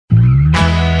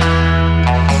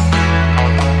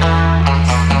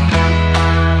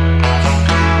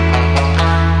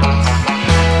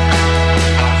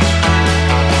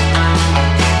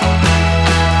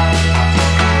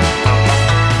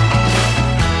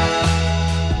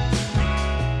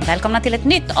Välkomna till ett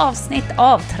nytt avsnitt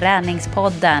av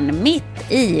Träningspodden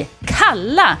mitt i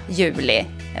kalla juli.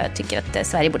 Jag tycker att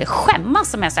Sverige borde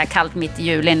skämmas som är så här kallt mitt i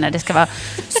juli när det ska vara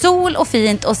sol och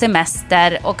fint och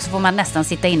semester och så får man nästan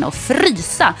sitta inne och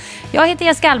frysa. Jag heter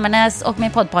Jessica Almenäs och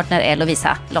min poddpartner är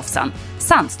Lovisa Lofsan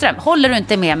Sandström. Håller du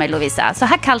inte med mig, Lovisa? Så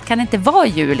här kallt kan det inte vara i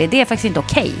juli, det är faktiskt inte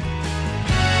okej.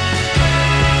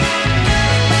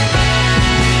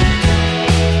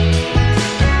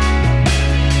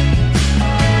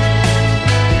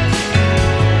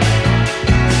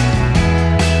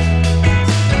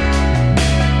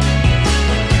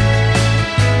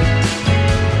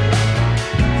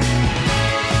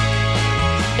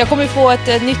 Jag kommer få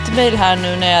ett nytt mejl här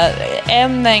nu när jag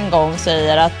än en gång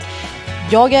säger att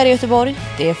jag är i Göteborg,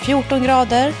 det är 14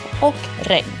 grader och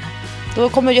regn. Då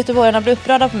kommer göteborgarna bli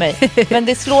upprörda på mig, men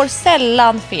det slår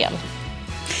sällan fel.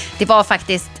 Det var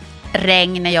faktiskt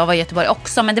regn när jag var i Göteborg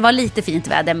också, men det var lite fint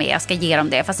väder med, jag ska ge dem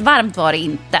det, fast varmt var det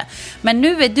inte. Men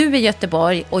nu är du i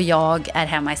Göteborg och jag är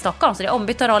hemma i Stockholm, så det är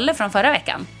ombytta roller från förra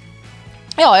veckan.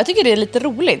 Ja, jag tycker det är lite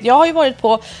roligt. Jag har ju varit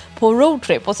på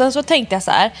roadtrip och sen så tänkte jag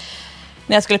så här,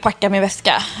 när jag skulle packa min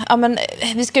väska. Ja, men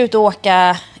vi ska ut och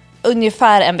åka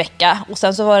ungefär en vecka. Och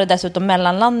sen så var det dessutom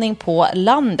mellanlandning på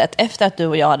landet. Efter att du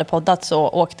och jag hade poddat så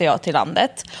åkte jag till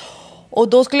landet. Och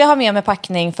då skulle jag ha med mig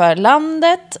packning för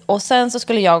landet. Och sen så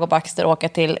skulle jag och Baxter åka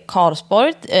till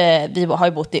Karlsborg. Vi har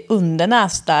ju bott i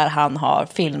Undernäs där han har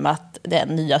filmat den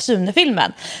nya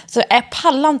Sune-filmen. Så jag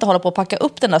pallar inte hålla på att packa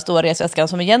upp den där stora resväskan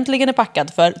som egentligen är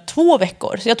packad för 2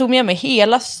 veckor. Så jag tog med mig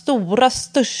hela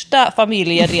största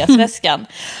familjeresväskan.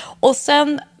 Och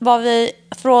sen var vi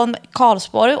från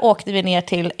Karlsborg, åkte vi ner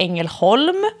till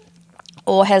Ängelholm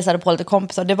och hälsade på lite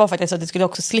kompisar. Det var faktiskt så att vi skulle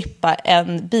också slippa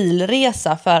en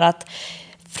bilresa för att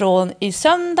från i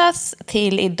söndags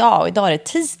till idag är det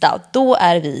tisdag, då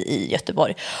är vi i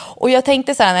Göteborg. Och jag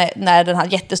tänkte så här när den här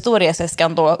jättestora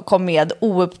resväskan då kom med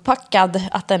oupppackad,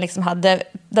 att den liksom hade,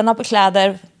 den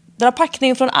har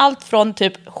packning från allt från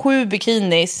typ 7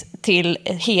 bikinis till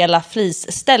hela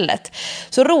fleecestället.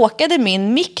 Så råkade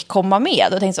min mick komma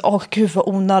med och tänkte så, gud vad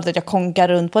onödigt att jag konkar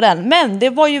runt på den. Men det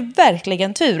var ju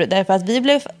verkligen tur, därför att vi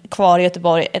blev kvar i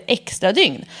Göteborg ett extra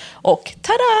dygn. Och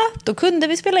tada, då kunde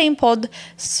vi spela in podd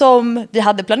som vi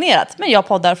hade planerat. Men jag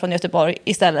poddar från Göteborg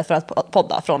istället för att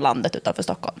podda från landet utanför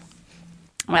Stockholm.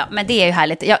 Ja, men det är ju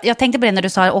härligt. Jag tänkte på det när du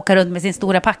sa åka runt med sin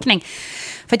stora packning.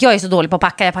 För att jag är så dålig på att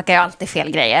packa. Jag packar ju alltid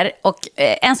fel grejer. Och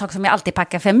en sak som jag alltid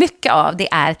packar för mycket av, det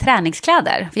är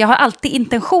träningskläder. För jag har alltid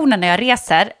intentionen när jag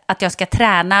reser att jag ska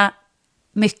träna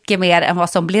mycket mer än vad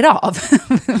som blir av.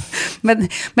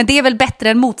 men det är väl bättre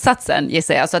än motsatsen,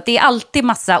 gissar jag. Så att det är alltid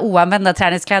massa oanvända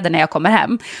träningskläder när jag kommer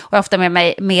hem. Och jag har ofta med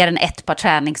mig mer än ett par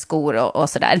träningsskor och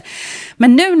sådär.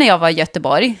 Men nu när jag var i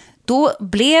Göteborg, då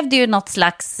blev det ju något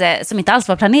slags, som inte alls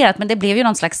var planerat, men det blev ju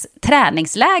någon slags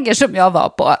träningsläger som jag var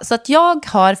på. Så att jag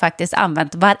har faktiskt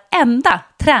använt varenda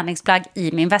träningsplagg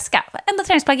i min väska. Varenda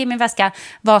träningsplagg i min väska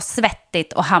var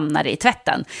svettigt och hamnade i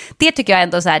tvätten. Det tycker jag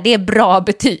ändå så här, det är bra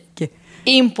betyg.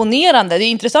 Imponerande, det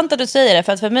är intressant att du säger det,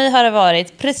 för att för mig har det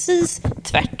varit precis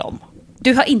tvärtom.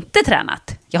 Du har inte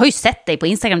tränat. Jag har ju sett dig på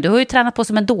Instagram, du har ju tränat på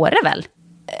som en dåre väl?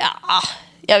 Ja,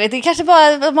 jag vet, det kanske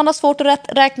bara att man har svårt att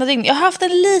räkna dygn. Jag har haft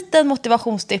en liten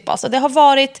motivationsdipp. Alltså. Det har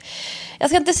varit, jag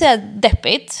ska inte säga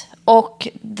deppigt. Och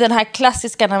den här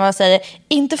klassiska när man säger,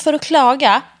 inte för att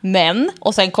klaga, men,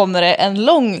 och sen kommer det en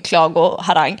lång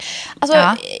klagoharang. Alltså,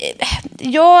 ja.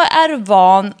 Jag är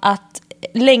van att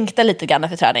längta lite grann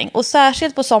för träning. Och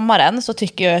särskilt på sommaren så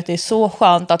tycker jag att det är så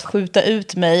skönt att skjuta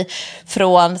ut mig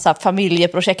från så här,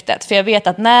 familjeprojektet. För jag vet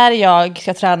att när jag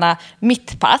ska träna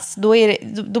mitt pass,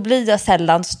 då blir jag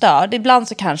sällan störd. Ibland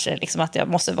så kanske liksom att jag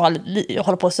måste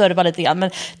hålla på och serva lite grann.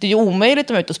 Men det är ju omöjligt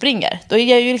om jag är ute och springer. Då är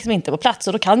jag ju liksom inte på plats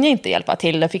och då kan jag inte hjälpa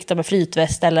till att fixa med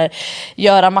flytväst eller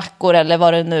göra mackor eller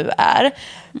vad det nu är.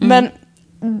 Men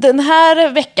den här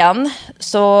veckan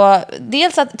så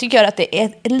dels att tycker jag att det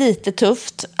är lite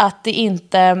tufft att det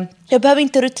inte, jag behöver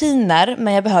inte rutiner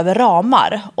men jag behöver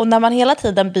ramar. Och när man hela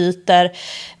tiden byter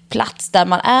plats där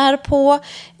man är på,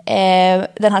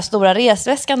 den här stora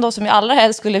resväskan då som jag allra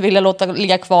helst skulle vilja låta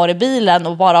ligga kvar i bilen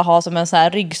och bara ha som en så här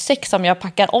ryggsäck som jag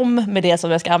packar om med det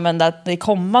som jag ska använda det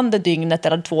kommande dygnet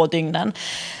eller 2 dygnen.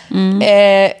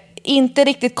 Inte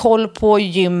riktigt koll på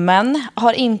gymmen.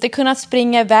 Har inte kunnat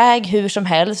springa iväg hur som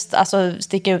helst. Alltså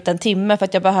sticka ut en timme för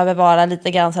att jag behöver vara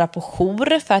lite grann sådär på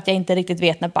jour. För att jag inte riktigt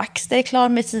vet när Baxter är klar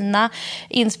med sina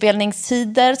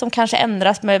inspelningstider. Som kanske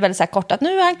ändras med väldigt så här kort. Att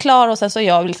nu är han klar och sen så är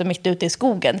jag liksom mitt ute i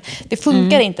skogen. Det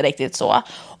funkar inte riktigt så.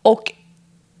 Och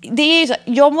det är ju så,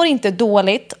 jag mår inte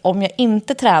dåligt om jag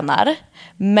inte tränar.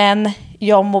 Men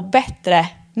jag mår bättre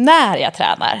när jag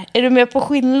tränar. Är du med på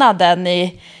skillnaden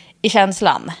i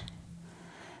känslan.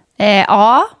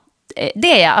 Ja,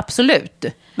 det är jag absolut.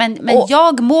 Men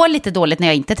jag mår lite dåligt när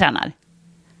jag inte tränar.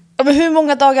 Men hur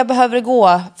många dagar behöver det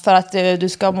gå för att du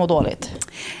ska må dåligt?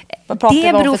 Vad pratar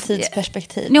vi om för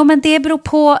tidsperspektiv? Jo, men det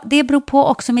beror på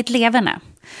också mitt leverne.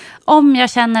 Om jag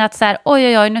känner att så här,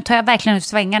 oj, nu tar jag verkligen ut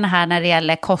svängarna här när det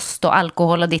gäller kost och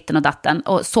alkohol och ditten och datten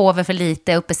och sover för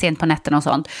lite, uppe sent på nätterna och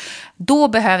sånt, då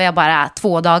behöver jag bara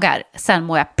 2 dagar. Sen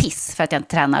mår jag piss för att jag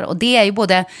inte tränar. Och det är ju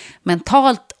både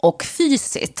mentalt och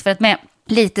fysiskt. För att med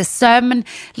lite sömn,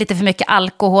 lite för mycket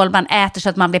alkohol, man äter så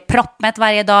att man blir proppmätt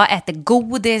varje dag, äter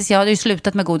godis. Jag har ju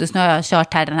slutat med godis, nu har jag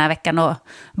kört här den här veckan och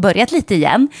börjat lite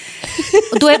igen.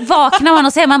 Och då vaknar man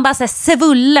och så är man bara så här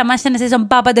svulla, man känner sig som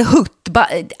Baba the Hutt.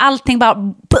 Allting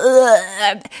bara,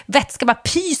 vätska bara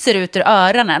pyser ut ur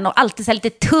öronen och alltid så här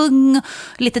lite tung,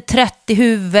 lite trött i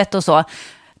huvudet och så.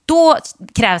 Då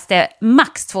krävs det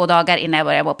max 2 dagar innan jag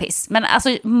börjar må piss. Men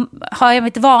alltså, har jag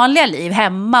mitt vanliga liv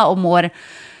hemma och mår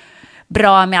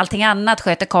bra med allting annat,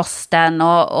 sköter kosten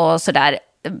och sådär,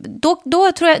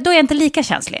 då tror jag, då är jag inte lika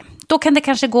känslig. Då kan det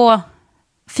kanske gå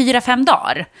 4-5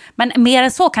 dagar. Men mer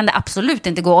än så kan det absolut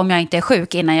inte gå om jag inte är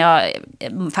sjuk innan jag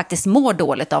faktiskt mår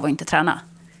dåligt av att inte träna.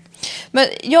 Men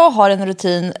jag har en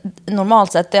rutin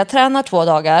normalt sett där jag tränar 2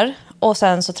 dagar och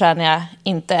sen så tränar jag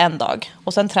inte en dag.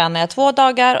 Och sen tränar jag 2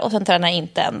 dagar och sen tränar jag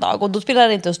inte en dag. Och då spelar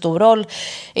det inte en stor roll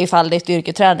ifall det är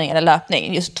styrketräning eller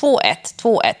löpning. Just 2-1,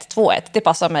 2-1, 2-1, det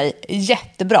passar mig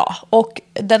jättebra. Och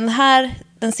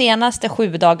den senaste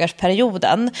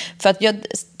 7-dagarsperioden, för att jag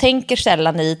tänker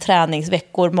sällan i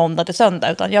träningsveckor måndag till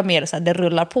söndag, utan jag mer så här, det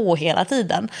rullar på hela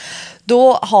tiden.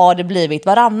 Då har det blivit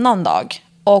varannan dag.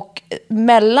 Och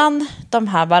mellan de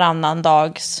här varannan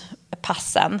dags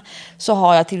passen så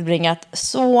har jag tillbringat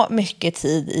så mycket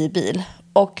tid i bil.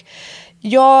 Och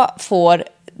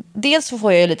dels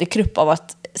får jag lite krupp av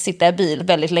att sitta i bil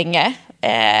väldigt länge.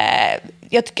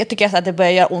 Jag tycker att det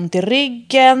börjar göra ont i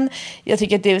ryggen. Jag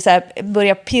tycker att det så här,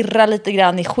 börjar pirra lite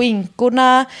grann i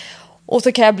skinkorna. Och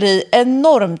så kan jag bli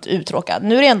enormt uttråkad.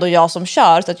 Nu är det ändå jag som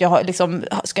kör, så att jag liksom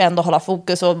ska ändå hålla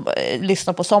fokus och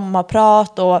lyssna på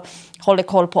sommarprat och hålla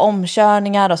koll på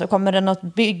omkörningar. Och så kommer det något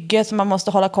bygge som man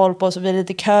måste hålla koll på, och så blir det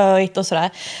lite köigt och sådär.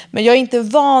 Men jag är inte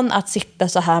van att sitta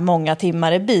så här många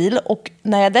timmar i bil. Och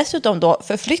när jag dessutom då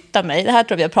förflyttar mig, det här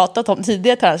tror jag vi har pratat om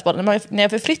tidigare i Träningspodden, när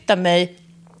jag förflyttar mig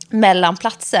mellan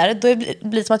platser, då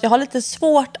blir det som att jag har lite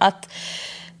svårt att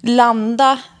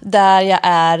landa där jag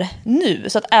är nu.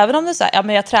 Så att även om det är så här, ja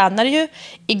men jag tränade ju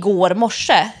igår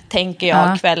morse, tänker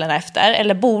jag kvällen efter,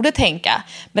 eller borde tänka,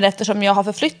 men eftersom jag har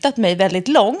förflyttat mig väldigt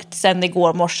långt sen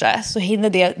igår morse, så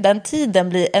hinner den tiden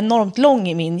bli enormt lång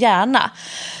i min hjärna.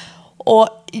 Och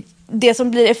det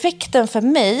som blir effekten för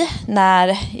mig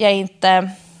när jag inte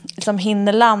liksom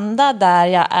hinner landa där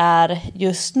jag är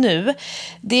just nu,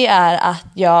 det är att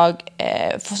jag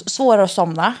får svårare att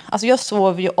somna. Alltså jag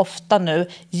sover ju ofta nu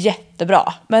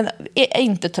jättebra, men är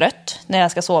inte trött när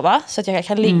jag ska sova, så att jag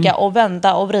kan ligga och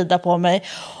vända och vrida på mig.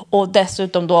 Och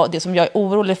dessutom då det som jag är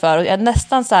orolig för, och jag är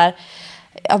nästan så här,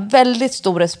 jag har väldigt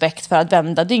stor respekt för att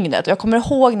vända dygnet. Och jag kommer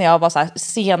ihåg när jag var så här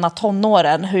sena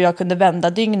tonåren hur jag kunde vända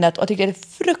dygnet, och jag tycker det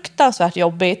är fruktansvärt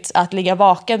jobbigt att ligga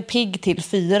vaken pigg till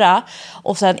 4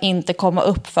 och sen inte komma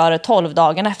upp före 12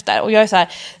 dagen efter. Och jag är så här,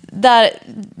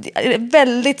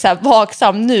 väldigt så här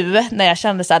vaksam nu när jag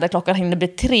känner så här, där klockan hinner bli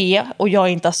 3 och jag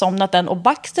inte har somnat än. Och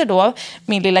Baxter då,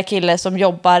 min lilla kille som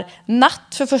jobbar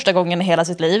natt för första gången i hela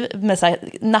sitt liv med så här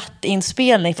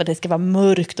nattinspelning för att det ska vara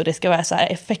mörkt och det ska vara så här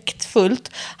effektfullt.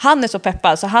 Han är så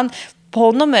peppad så på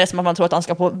honom är det som att man tror att han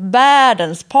ska på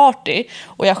världens party.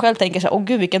 Och jag själv tänker så här, åh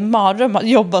gud vilken mardröm att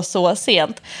jobba så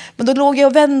sent. Men då låg jag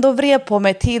och vände och vred på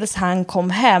mig tills han kom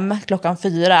hem klockan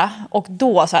 4. Och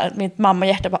då så här, mitt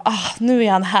mammahjärta bara, nu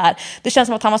är han här. Det känns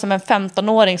som att han var som en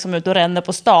 15-åring som är ute och ränner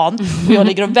på stan. Och jag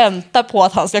ligger och väntar på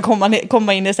att han ska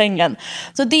komma in i sängen.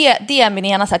 Så det är min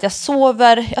ena sätt. Jag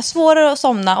har svårare att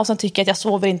somna, och sen tycker jag att jag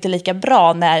sover inte lika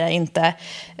bra när jag inte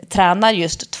tränar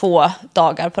just 2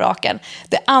 dagar på raken.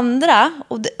 Det andra,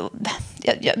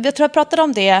 jag tror jag pratade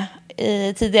om det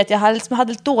tidigare, att jag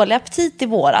hade lite dålig aptit i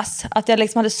våras. Att jag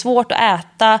liksom hade svårt att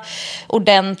äta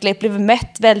ordentligt, blev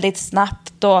mätt väldigt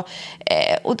snabbt. Och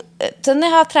sen när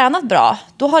jag har tränat bra,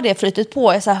 då har det flyttit på.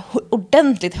 Jag är så här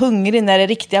ordentligt hungrig när det är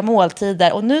riktiga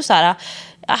måltider. Och nu så här,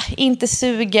 inte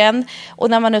sugen. Och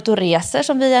när man är ute och reser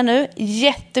som vi är nu,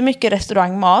 jättemycket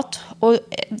restaurangmat. Och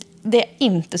det är jag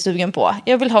inte sugen på.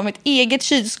 Jag vill ha mitt eget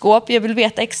kylskåp. Jag vill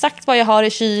veta exakt vad jag har i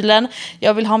kylen.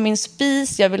 Jag vill ha min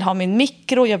spis. Jag vill ha min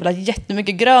mikro. Jag vill ha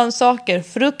jättemycket grönsaker,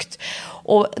 frukt.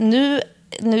 Och nu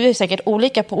nu är det säkert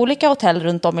olika på olika hotell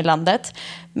runt om i landet,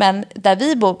 men där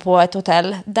vi bor på ett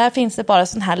hotell, där finns det bara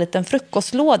sån här liten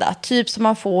frukostlåda, typ som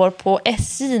man får på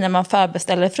SJ när man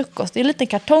förbeställer frukost. Det är en liten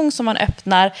kartong som man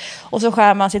öppnar och så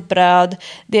skär man sitt bröd.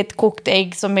 Det är ett kokt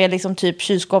ägg som är liksom typ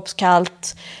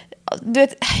kylskåpskallt. Du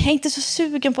vet, jag är inte så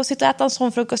sugen på att sitta och äta en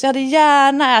sån frukost. Jag hade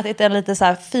gärna ätit en lite så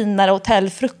här finare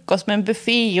hotellfrukost med en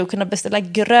buffé och kunna beställa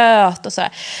gröt och så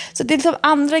här. Så det är liksom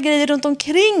andra grejer runt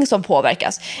omkring som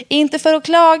påverkas. Inte för att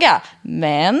klaga,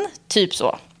 men typ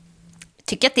så.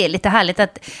 Tycker att det är lite härligt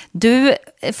att du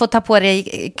får ta på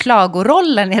dig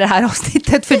klagorollen i det här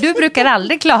avsnittet, för du brukar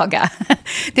aldrig klaga.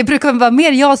 Det brukar vara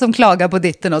mer jag som klagar på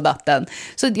ditten och datten.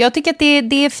 Så jag tycker att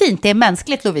det är fint, det är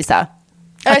mänskligt, Lovisa.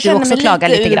 Att du också klagar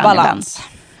lite grann ibland.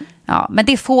 Ja, men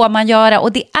det får man göra,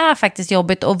 och det är faktiskt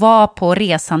jobbigt att vara på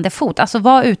resande fot, alltså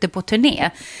vara ute på turné.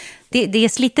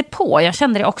 Det sliter på. Jag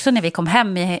kände det också när vi kom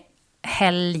hem i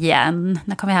helgen.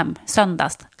 När kom vi hem?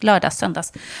 Lördags,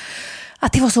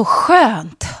 att det var så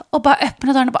skönt att bara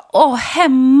öppna dörren och bara,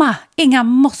 hemma, inga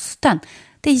måsten.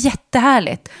 Det är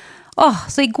jättehärligt.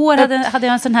 Så igår hade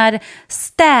jag en sån här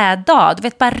städdag. Du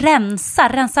vet, bara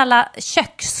rensa alla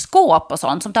köksskåp och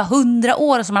sånt som tar 100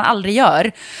 år och som man aldrig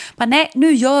gör. Men nej,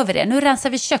 nu gör vi det. Nu rensar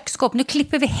vi köksskåp. Nu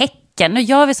klipper vi häcken. Nu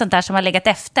gör vi sånt där som har legat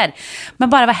efter. Men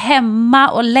bara vara hemma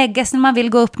och lägga sig när man vill,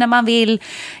 gå upp när man vill.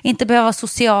 Inte behöva vara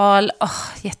social.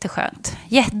 Jätteskönt.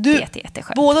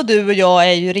 Jätteskönt. Både du och jag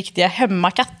är ju riktiga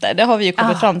hemmakatter. Det har vi ju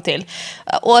kommit fram till.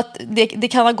 Och att det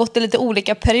kan ha gått i lite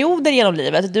olika perioder genom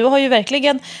livet. Du har ju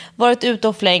verkligen varit ute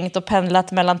och flängt och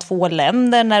pendlat mellan 2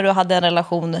 länder när du hade en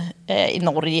relation i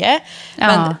Norge.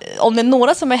 Men om det är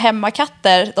några som är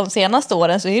hemmakatter de senaste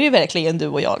åren så är det ju verkligen du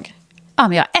och jag. Ja,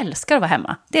 men jag älskar att vara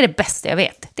hemma. Det är det bästa jag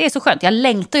vet. Det är så skönt. Jag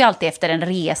längtar ju alltid efter en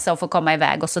resa och få komma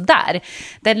iväg och sådär.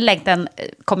 Den längtan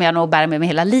kommer jag nog bära med mig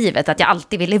hela livet. Att jag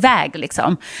alltid vill iväg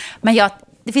liksom. Men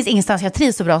det finns ingenstans jag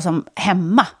trivs så bra som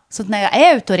hemma. Så när jag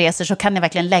är ute och reser så kan jag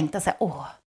verkligen längta sig.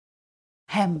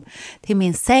 Hem till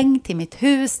min säng, till mitt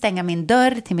hus, stänga min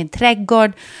dörr, till min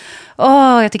trädgård.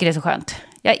 Jag tycker det är så skönt.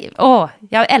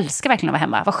 Jag älskar verkligen att vara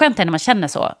hemma. Vad skönt är när man känner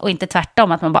så. Och inte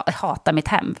tvärtom, att man bara hatar mitt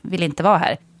hem. Vill inte vara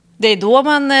här. Det är då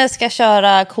man ska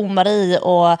köra KonMari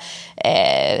och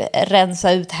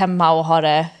rensa ut hemma och ha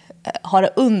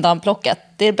det undanplockat.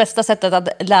 Det bästa sättet att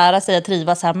lära sig att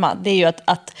trivas hemma, det är ju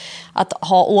att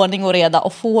ha ordning och reda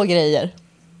och få grejer.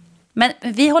 Men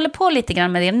vi håller på lite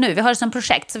grann med det nu. Vi har det som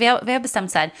projekt. Så vi har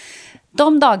bestämt så här.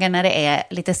 De dagar när det är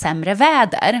lite sämre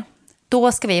väder,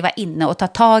 då ska vi vara inne och ta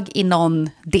tag i någon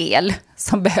del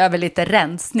som behöver lite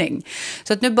rensning.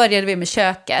 Så att nu började vi med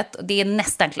köket. Och det är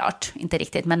nästan klart. Inte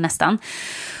riktigt, men nästan.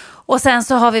 Och sen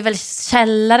så har vi väl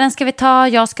källaren ska vi ta.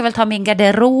 Jag ska väl ta min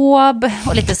garderob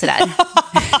och lite sådär.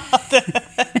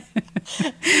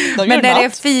 Men när det är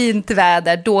fint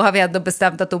väder, då har vi ändå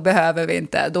bestämt att då behöver vi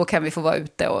inte. Då kan vi få vara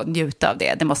ute och njuta av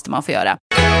det. Det måste man få göra.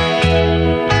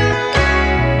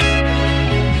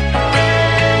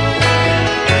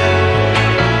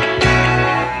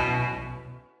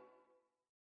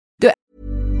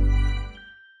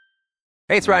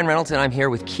 Hey, it's Ryan Reynolds, and I'm here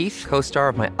with Keith, co-star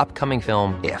of my upcoming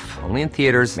film, If, only in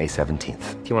theaters May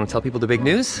 17th. Do you want to tell people the big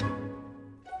news?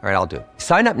 All right, I'll do it.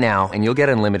 Sign up now and you'll get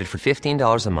unlimited for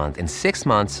 $15 a month and 6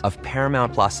 months of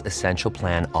Paramount Plus Essential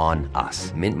Plan on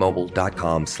us.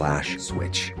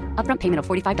 Mintmobile.com/switch. Upfront payment of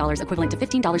 $45 equivalent to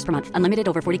 $15 per month. Unlimited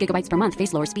over 40 gigabytes per month.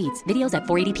 Face lower speeds. Videos at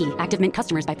 480p. Active Mint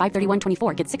customers by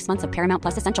 531.24 get 6 months of Paramount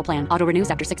Plus Essential Plan. Auto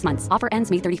renews after 6 months. Offer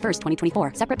ends May 31st,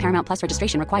 2024. Separate Paramount Plus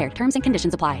registration required. Terms and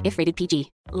conditions apply if rated PG.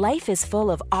 Life is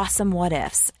full of awesome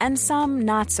what-ifs and some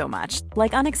not so much,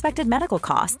 like unexpected medical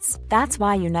costs. That's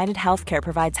why United Healthcare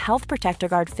provides Health Protector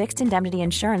Guard fixed indemnity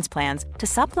insurance plans to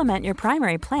supplement your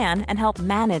primary plan and help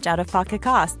manage out-of-pocket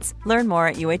costs. Learn more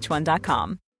at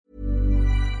uh1.com.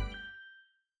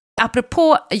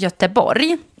 Apropå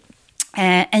Göteborg,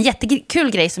 en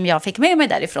jättekul grej som jag fick med mig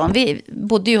därifrån. Vi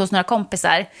bodde ju hos några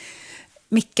kompisar.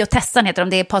 Micke och Tessan heter de.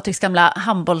 Det är Patriks gamla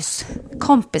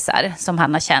handbollskompisar som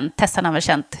han har känt. Tessan har väl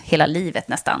känt hela livet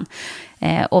nästan.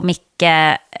 Och Micke,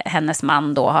 hennes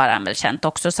man då, har han väl känt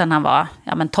också sen han var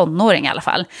tonåring i alla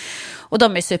fall. Och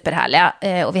de är superhärliga.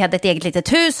 Och vi hade ett eget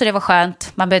litet hus och det var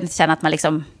skönt. Man behövde inte känna att man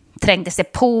liksom trängde sig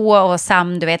på och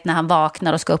Sam, du vet, när han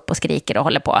vaknar och ska upp och skriker och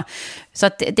håller på. Så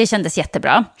att det kändes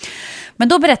jättebra. Men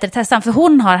då berättade Tessan, för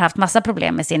hon har haft massa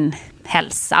problem med sin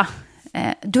hälsa.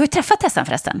 Du har ju träffat Tessan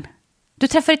förresten. Du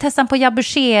träffade Tessan på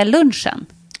Jabuché-lunchen.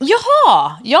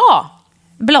 Jaha, ja.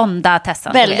 Blonda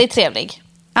Tessan. Väldigt trevlig.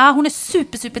 Ja, hon är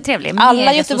super trevlig.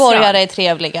 Alla göteborgare är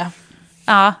trevliga.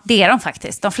 Ja, det är de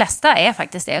faktiskt. De flesta är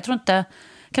faktiskt det. Jag tror inte,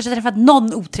 kanske träffat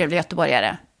någon otrevlig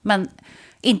göteborgare. Men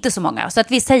Inte så många, så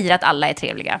att vi säger att alla är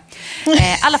trevliga. I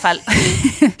alla fall,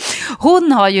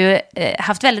 hon har ju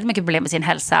haft väldigt mycket problem med sin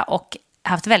hälsa och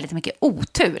haft väldigt mycket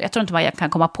otur. Jag tror inte man kan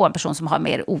komma på en person som har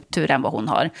mer otur än vad hon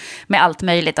har med allt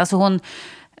möjligt. Alltså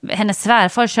hennes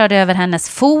svärfar körde över hennes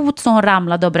fot så hon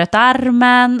ramlade och bröt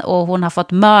armen, och hon har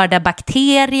fått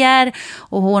mördarbakterier,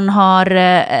 och hon har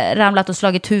ramlat och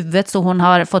slagit huvudet så hon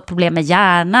har fått problem med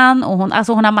hjärnan, och hon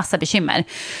har massa bekymmer.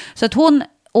 Så att hon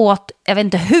åt, jag vet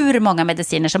inte hur många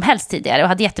mediciner som helst tidigare och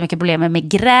hade jättemycket problem med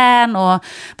migrän och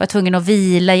var tvungen att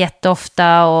vila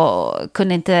jätteofta och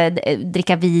kunde inte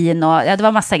dricka vin och det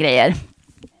var massa grejer.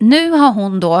 Nu har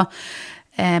hon då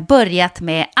börjat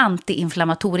med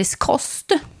antiinflammatorisk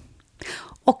kost,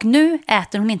 och nu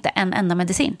äter hon inte en enda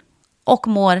medicin och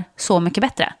mår så mycket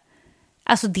bättre.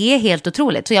 Alltså det är helt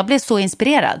otroligt, så jag blev så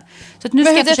inspirerad. Så att nu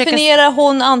men ska hur definierar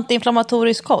hon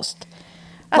antiinflammatorisk kost?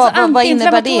 Alltså, vad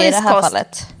innebär det i det här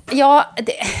fallet? Ja,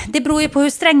 det beror ju på hur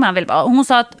sträng man vill vara. Hon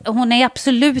sa att hon är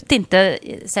absolut inte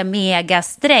så här mega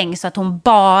sträng så att hon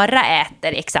bara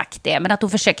äter exakt det. Men att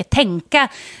hon försöker tänka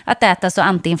att äta så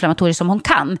antiinflammatoriskt som hon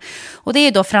kan. Och det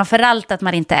är då framförallt att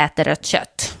man inte äter rött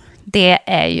kött. Det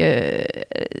är ju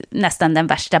nästan den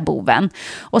värsta boven.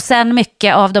 Och sen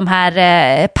mycket av de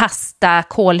här pasta,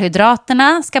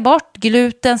 kolhydraterna ska bort.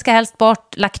 Gluten ska helst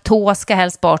bort. Laktos ska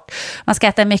helst bort. Man ska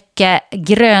äta mycket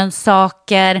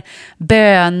grönsaker,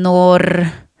 bönor.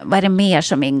 Vad är det mer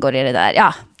som ingår i det där?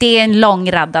 Ja, det är en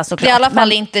lång radda såklart. Det är i alla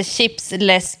fall inte chips,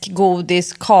 läsk,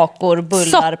 godis, kakor, bullar,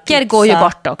 socker pizza. Går ju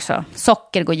bort också.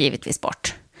 Socker går givetvis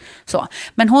bort. Så.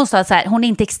 Men hon sa så här, hon är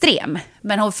inte extrem,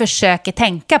 men hon försöker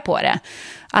tänka på det.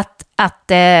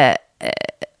 Att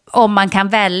om man kan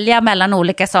välja mellan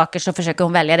olika saker så försöker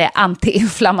hon välja det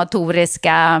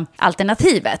antiinflammatoriska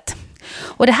alternativet.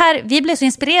 Och det här, vi blev så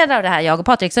inspirerade av det här, jag och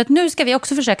Patrik, så att nu ska vi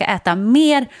också försöka äta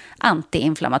mer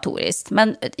antiinflammatoriskt.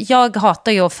 Men jag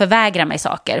hatar ju att förvägra mig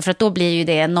saker, för att då blir ju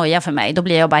det en noja för mig. Då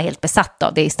blir jag bara helt besatt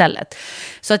av det istället.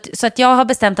 Så att jag har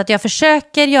bestämt att jag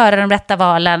försöker göra de rätta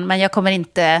valen, men jag kommer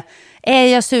inte, är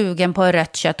jag sugen på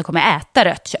rött kött och kommer äta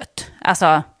rött kött.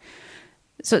 Alltså,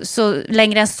 så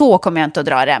längre än så kommer jag inte att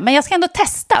dra det. Men jag ska ändå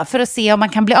testa för att se om man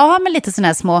kan bli av med lite såna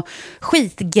här små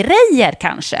skitgrejer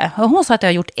kanske. Och hon sa att det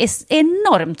har gjort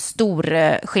enormt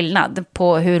stor skillnad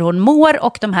på hur hon mår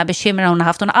och de här bekymren hon har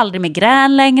haft. Hon har aldrig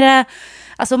migrän längre.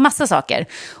 Alltså massa saker.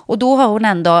 Och då har hon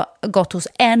ändå gått hos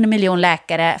 1 miljon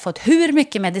läkare, fått hur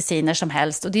mycket mediciner som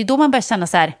helst. Och det är då man börjar känna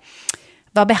så här,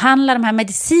 vad behandlar de här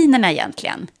medicinerna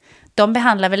egentligen? De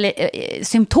behandlar väl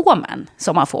symptomen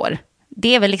som man får.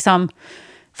 Det är väl liksom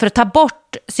för att ta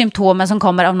bort symptomen som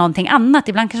kommer av någonting annat.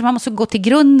 Ibland kanske man måste gå till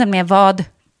grunden med vad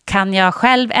kan jag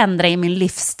själv ändra i min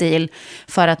livsstil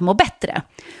för att må bättre.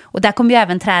 Och där kommer ju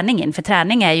även träning in, för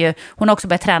träning är ju, hon har också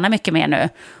börjat träna mycket mer nu.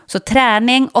 Så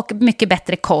träning och mycket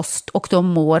bättre kost, och då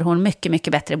mår hon mycket,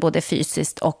 mycket bättre både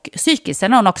fysiskt och psykiskt.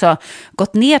 Sen har hon också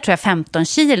gått ner, tror jag, 15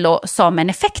 kilo som en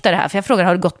effekt av det här. För jag frågar,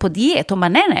 har du gått på diet? Hon bara,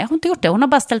 nej, jag har inte gjort det. Hon har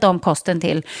bara ställt om kosten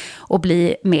till att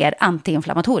bli mer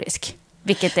antiinflammatorisk.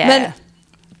 Vilket är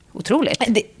otroligt.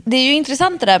 Det är ju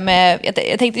intressant det där med,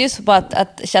 jag tänkte just på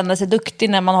att känna sig duktig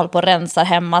när man håller på och rensar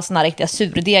hemma såna riktiga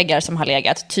surdegar som har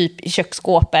legat typ i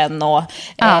köksskåpen och,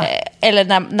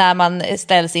 eller när man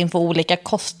ställs inför olika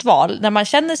kostval. När man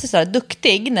känner sig så här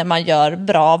duktig, när man gör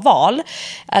bra val,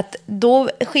 att då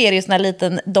sker ju sån här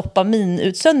liten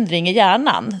dopaminutsöndring i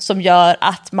hjärnan som gör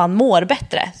att man mår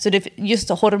bättre. Så det just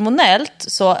hormonellt,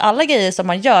 så alla grejer som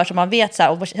man gör som man vet så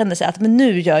här, och känner sig att men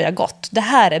nu gör jag gott, det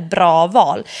här är bra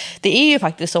val. Det är ju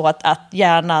faktiskt så att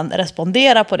hjärnan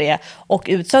responderar på det och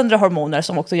utsöndrar hormoner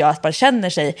som också gör att man känner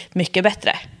sig mycket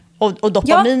bättre. Och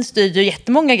dopamin styr ju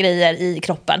jättemånga grejer i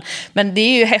kroppen. Men det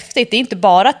är ju häftigt, det är inte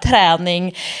bara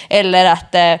träning eller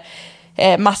att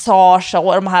massage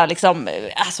och de här liksom,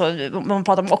 alltså, man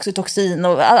pratar om oxytocin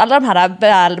och alla de här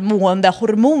välmående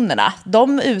hormonerna,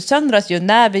 de utsöndras ju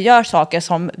när vi gör saker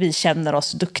som vi känner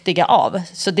oss duktiga av.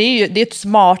 Så det är ett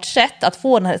smart sätt att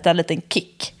få en liten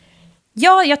kick.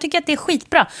 Ja, jag tycker att det är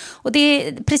skitbra. Och det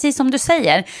är precis som du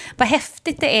säger. Vad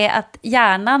häftigt det är att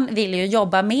hjärnan vill ju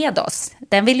jobba med oss.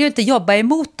 Den vill ju inte jobba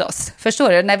emot oss. Förstår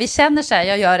du? När vi känner så här,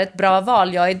 jag gör ett bra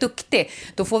val, jag är duktig,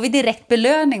 då får vi direkt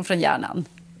belöning från hjärnan.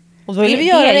 Och då vill vi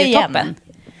göra det igen. Toppen.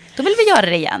 Då vill vi göra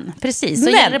det igen, precis. Så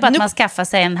gäller det bara att man skaffar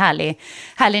sig en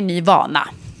härlig ny vana.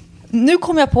 Nu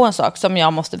kommer jag på en sak som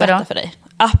jag måste berätta för dig.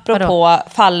 Apropå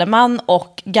Falleman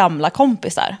och gamla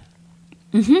kompisar.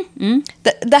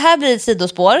 Det här blir ett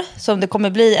sidospår som det kommer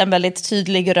bli en väldigt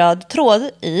tydlig röd tråd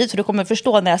i, så du kommer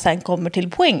förstå när jag sen kommer till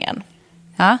poängen.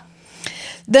 Ja.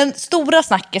 Den stora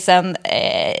snackisen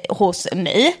hos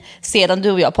mig, sedan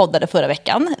du och jag poddade förra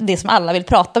veckan, det som alla vill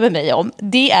prata med mig om,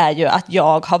 det är ju att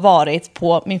jag har varit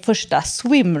på min första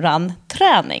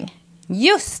swimrun-träning.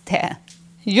 Just det.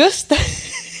 Just det.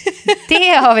 Det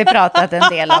har vi pratat en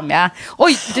del om, ja.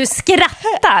 Oj, du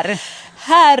skrattar.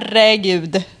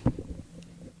 Herregud.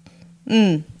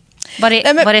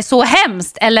 Var det så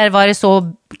hemskt? Eller var det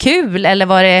så kul? Eller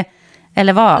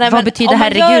vad? Nej, vad betyder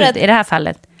herregud i det här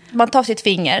fallet? Man tar sitt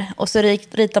finger och så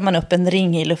ritar man upp en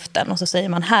ring i luften och så säger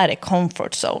man här är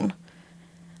comfort zone.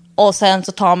 Och sen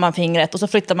så tar man fingret och så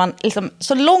flyttar man liksom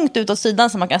så långt ut åt sidan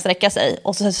som man kan sträcka sig.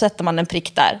 Och så sätter man en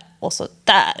prick där. Och så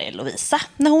där är Lovisa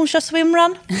när hon kör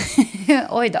swimrun.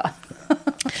 Oj då.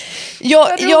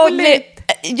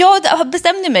 Jag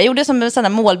bestämde mig, gjorde som en sån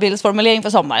här målbildsformulering för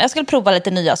sommaren. Jag skulle prova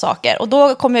lite nya saker. Och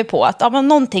då kom jag på att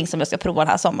någonting som jag ska prova den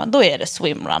här sommaren, då är det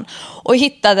swimrun. Och jag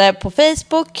hittade på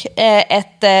Facebook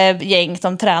ett gäng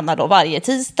som tränar då varje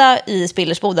tisdag i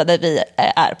Spillersboda där vi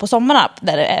är på sommarna.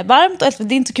 Där det är varmt och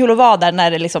det är inte så kul att vara där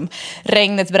när det liksom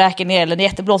regnet vräker ner eller det är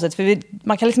jätteblåsigt. För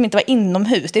man kan liksom inte vara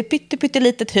inomhus. Det är ett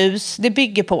pyttelitet hus. Det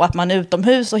bygger på att man är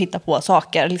utomhus och hittar på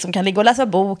saker. Liksom kan ligga och läsa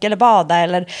bok eller bada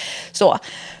eller så.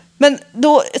 Men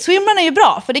då, swimrun är ju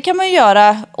bra, för det kan man ju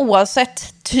göra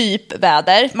oavsett typ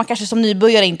väder. Man kanske som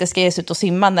nybörjare inte ska ge sig ut och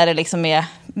simma när det liksom är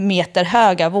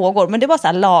meterhöga vågor. Men det var så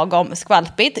här lagom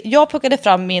skvalpigt. Jag plockade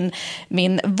fram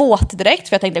min våtdräkt,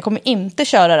 för jag tänkte jag kommer inte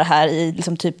köra det här i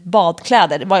liksom typ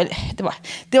badkläder.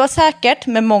 Det var säkert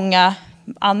med många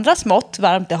andra mått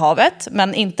varmt i havet,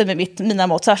 men inte med mina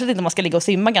mått. Särskilt inte om man ska ligga och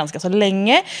simma ganska så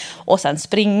länge och sen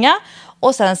springa.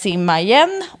 Och sen simma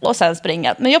igen och sen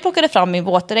springa. Men jag plockade fram min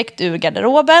våtdräkt ur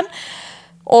garderoben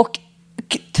och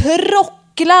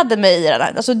trocklade mig i den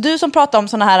här. Alltså du som pratar om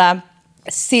såna här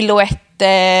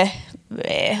silhouette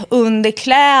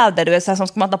underkläder, du vet, så här, som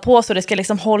ska man ta på så det ska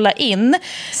liksom hålla in.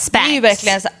 Spats. Det är ju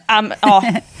verkligen så,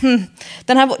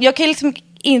 den här, jag kan liksom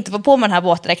inte få på mig den här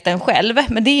våtdräkten själv,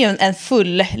 men det är ju en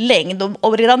full längd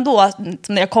och redan då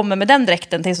när jag kommer med den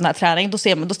dräkten till en sån här träning,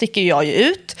 då sticker jag ju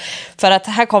ut, för att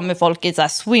här kommer folk i så här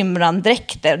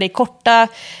swimrun-dräkter, det är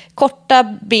korta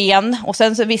ben och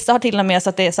sen så vissa har till och med så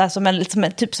att det är så här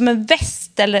som en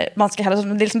väst, eller man ska kalla det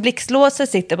som liksom blixtlåset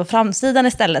sitter på framsidan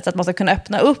istället, så att man ska kunna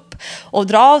öppna upp och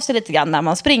dra av sig lite grann när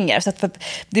man springer, så att för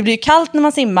det blir ju kallt när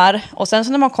man simmar och sen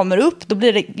så när man kommer upp då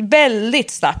blir det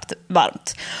väldigt snabbt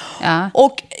varmt. Ja.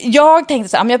 Och jag tänkte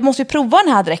så här, jag måste ju prova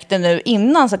den här dräkten nu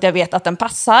innan så att jag vet att den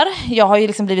passar. Jag har ju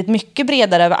liksom blivit mycket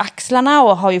bredare över axlarna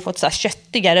och har ju fått så här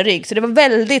köttigare rygg, så det var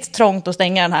väldigt trångt att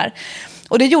stänga den här.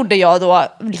 Och det gjorde jag då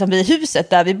liksom vid huset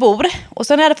där vi bor. Och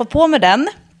sen när jag hade fått på med den,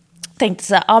 tänkte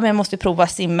så här, men jag måste prova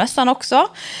simmössan också.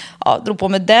 Ja, drog på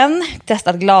med den,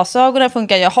 testat glasögonen,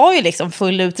 funkar. Jag har ju liksom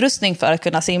full utrustning för att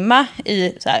kunna simma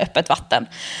i så här öppet vatten.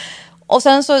 Och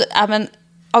sen så,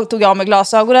 tog jag med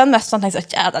glasögonen, mössan, tänkte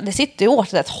så här, det sitter ju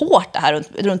rätt hårt det här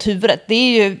runt huvudet. Det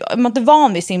är ju, om man inte är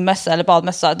van vid simmössa eller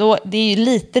badmössa, då det är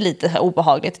ju lite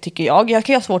obehagligt tycker jag. Jag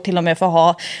kan ju ha svårt till och med för att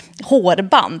ha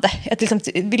hårband. Jag liksom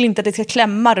vill inte att det ska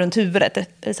klämma runt huvudet. Jag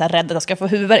är så här rädd att jag ska få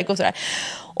huvudvärk och sådär.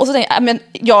 Och så tänkte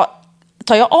jag,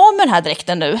 tar jag av med den här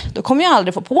dräkten nu, då kommer jag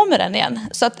aldrig få på mig den igen.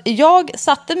 Så att jag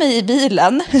satte mig i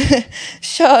bilen,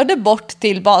 körde bort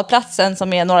till badplatsen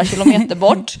som är några kilometer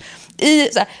bort,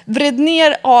 vred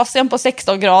ner Asien på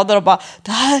 16 grader och bara,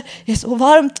 det här är så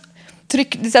varmt.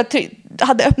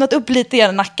 Hade öppnat upp lite igen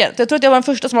i nacken. Jag tror att jag var den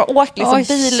första som har åkt liksom,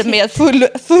 bil med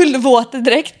full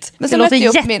våtdräkt. Men det låter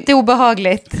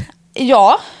jätteobehagligt.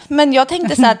 Ja, men jag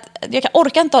tänkte så att jag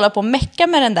orkar inte hålla på och mecka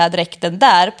med den där dräkten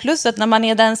där. Plus att när man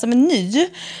är den som är ny,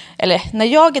 eller när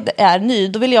jag är ny,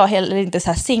 då vill jag heller inte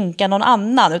så här sinka någon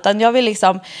annan. Utan jag vill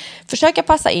liksom försöka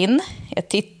passa in. Jag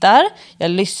tittar,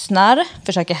 jag lyssnar,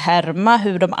 försöker härma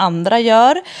hur de andra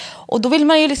gör. Och då vill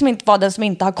man ju liksom inte vara den som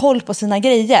inte har koll på sina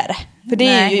grejer. För det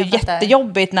är ju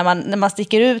jättejobbigt när man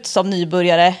sticker ut som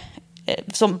nybörjare,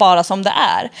 som det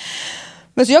är.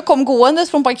 Men så jag kom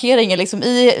gåendes från parkeringen liksom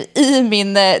i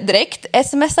min dräkt,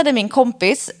 smsade min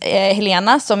kompis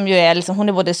Helena, som ju är liksom, hon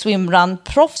är både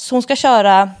swimrun-proffs, hon ska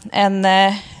köra en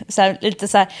lite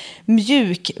så här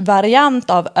mjuk variant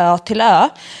av ö till ö.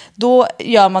 Då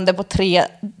gör man det på 3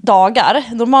 dagar.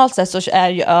 Normalt sett så är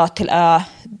ju ö till ö,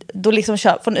 då liksom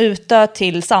kör från Utö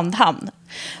till Sandhamn.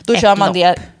 Då kör man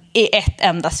det i ett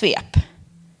enda svep.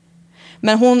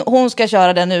 Men hon ska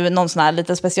köra det nu, någon sån här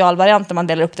liten specialvariant där man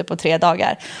delar upp det på 3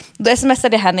 dagar. Då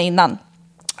smsade jag henne innan.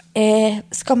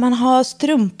 Ska man ha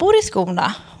strumpor i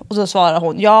skorna? Och så svarar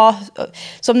hon, ja,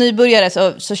 som nybörjare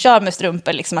så kör med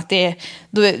strumpor liksom, att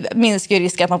då minskar ju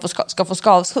risken att man ska få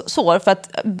skavsår. För att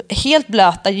helt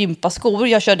blöta gympaskor,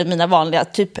 jag körde mina vanliga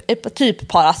typ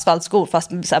par asfaltskor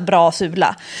fast med så här bra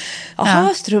sula.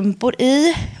 Jaha, strumpor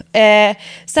i.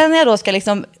 Sen när jag då ska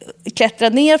liksom klättra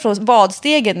ner från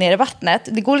badstegen ner i vattnet,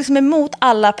 det går liksom emot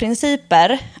alla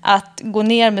principer att gå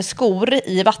ner med skor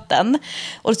i vatten.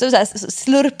 Och så här,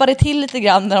 slurpar det till lite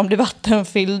grann när de blir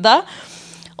vattenfyllda.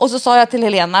 Och så sa jag till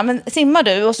Helena, men simmar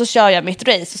du och så kör jag mitt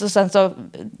race. Och sen så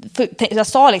jag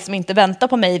sa liksom inte vänta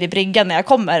på mig vid bryggan när jag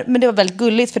kommer. Men det var väldigt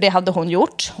gulligt för det hade hon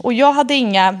gjort. Och jag hade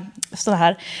inga sådana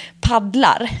här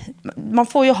paddlar. Man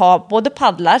får ju ha både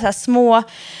paddlar, så här små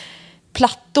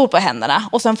plattor på händerna.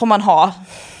 Och sen får man ha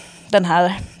den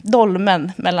här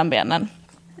dolmen mellan benen.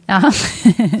 Ja.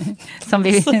 Som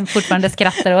vi fortfarande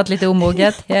skrattar åt lite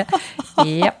omoget.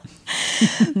 Ja.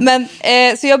 Men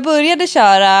så jag började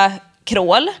köra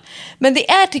crawl. Men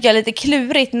det är, tycker jag, lite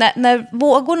klurigt när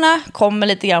vågorna kommer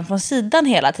lite grann från sidan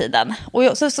hela tiden.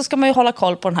 Och så ska man ju hålla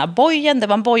koll på den här bojen. Det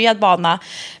var en bojad bana.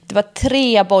 Det var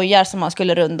 3 bojar som man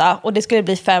skulle runda. Och det skulle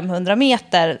bli 500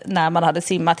 meter när man hade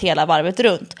simmat hela varvet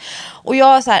runt. Och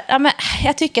jag så här, ja, men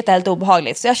jag tycker att det är lite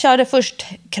obehagligt. Så jag körde först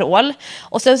crawl.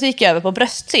 Och sen så gick jag över på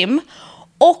bröstsim.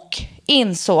 Och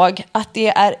insåg att det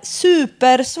är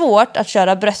supersvårt att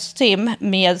köra bröstsim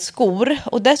med skor.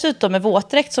 Och dessutom med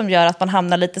våtdräkt som gör att man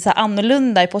hamnar lite så här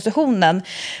annorlunda i positionen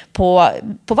på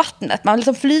vattnet. Man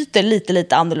liksom flyter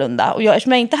lite annorlunda. Och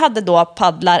eftersom jag inte hade då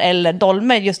paddlar eller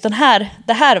dolmer just det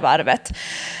här varvet,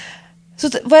 så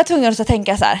var jag tvungen att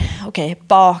tänka så här: okej,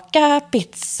 baka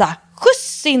pizza,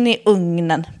 skjuts in i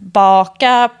ugnen,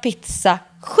 baka pizza,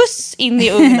 skjuts in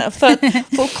i ugnen, för att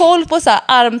få koll på så här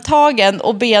armtagen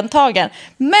och bentagen.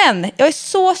 Men jag är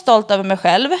så stolt över mig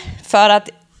själv för att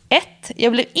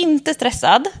jag blev inte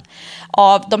stressad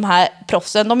av de här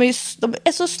proffsen. De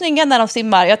är så snygga när de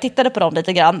simmar. Jag tittade på dem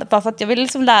lite grann bara för att jag ville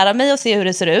liksom lära mig och se hur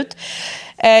det ser ut.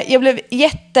 Jag blev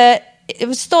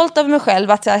stolt över mig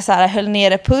själv att jag så här höll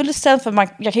nere pulsen, för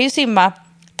jag kan ju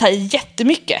ta i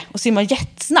jättemycket och simma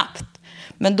jättesnabbt.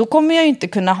 Men då kommer jag ju inte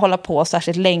kunna hålla på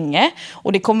särskilt länge.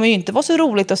 Och det kommer ju inte vara så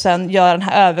roligt att sen göra den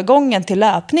här övergången till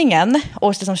löpningen och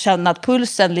liksom känna att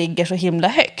pulsen ligger så himla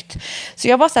högt. Så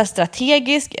jag var så här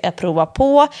strategisk, jag provar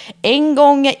på. En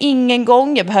gång, ingen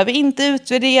gång. Jag behöver inte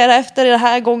utvärdera efter den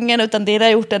här gången, utan det har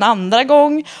jag gjort en andra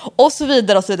gång. Och så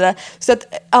vidare och så vidare. Så att,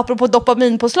 apropå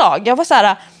dopaminpåslag, jag var så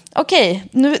här: okej,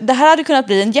 det här hade kunnat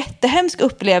bli en jättehemsk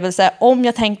upplevelse om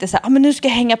jag tänkte så här, men nu ska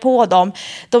jag hänga på dem.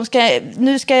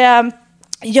 Nu ska jag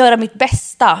göra mitt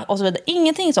bästa och så vidare.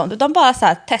 Ingenting sånt, utan bara så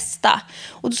här testa.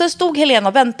 Och så stod Helena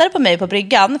och väntade på mig på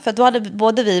bryggan, för att då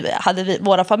hade vi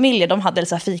våra familjer, de hade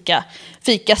så här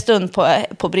fikastund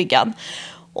på bryggan.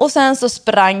 Och sen så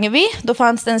sprang vi, då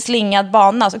fanns det en slingad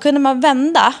bana, så kunde man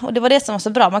vända, och det var det som var så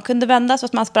bra. Man kunde vända så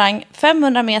att man sprang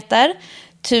 500 meter,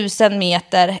 1000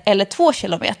 meter eller 2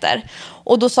 kilometer.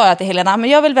 Och då sa jag till Helena, men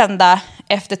jag vill vända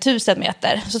efter 1000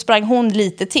 meter. Så sprang hon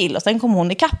lite till och sen kom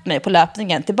hon ikapp mig på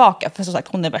löpningen tillbaka. För som sagt,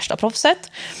 hon är värsta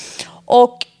proffset.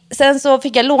 Och sen så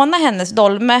fick jag låna hennes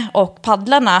dolme och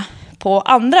paddlarna på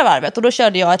andra varvet. Och då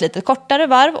körde jag ett lite kortare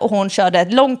varv och hon körde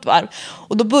ett långt varv.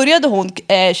 Och då började hon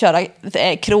köra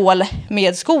crawl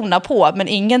med skorna på, men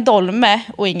ingen dolme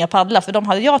och inga paddlar, för de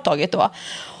hade jag tagit då.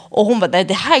 Och hon bara, nej,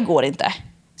 det här går inte.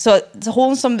 Så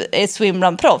hon som är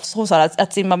swimrun-proffs, hon sa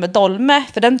att simma med dolme,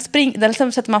 för den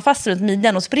liksom sätter man fast runt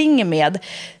midjan och springer med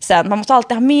sen. Man måste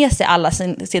alltid ha med sig alla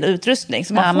sin utrustning.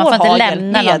 Så man får inte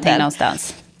lämna någonting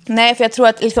någonstans. Nej, för jag tror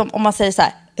att liksom, om man säger så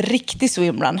här, riktig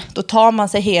swimrun, då tar man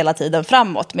sig hela tiden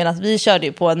framåt. Medan vi körde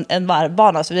ju på en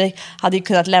varvbana, så vi hade ju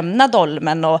kunnat lämna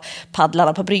dolmen och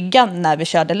paddlarna på bryggan när vi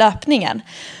körde löpningen.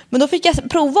 Men då fick jag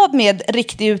prova med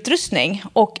riktig utrustning,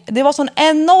 och det var sån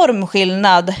enorm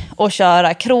skillnad att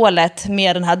köra crawlet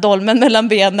med den här dolmen mellan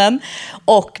benen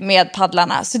och med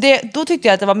paddlarna. Så då tyckte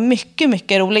jag att det var mycket,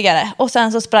 mycket roligare. Och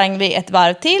sen så sprang vi ett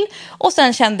varv till, och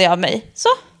sen kände jag mig, så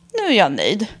nu är jag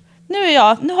nöjd.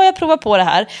 Nu har jag provat på det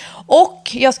här,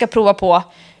 och jag ska prova på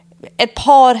ett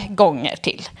par gånger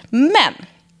till. Men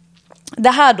det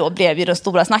här då blev ju den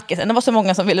stora snackisen. Det var så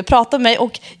många som ville prata med mig,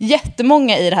 och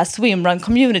jättemånga i det här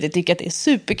swimrun-community tycker att det är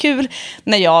superkul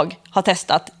när jag har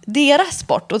testat deras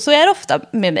sport. Och så är det ofta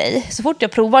med mig. Så fort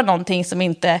jag provar någonting som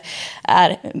inte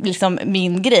är liksom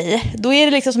min grej, då är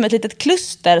det liksom som ett litet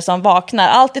kluster som vaknar.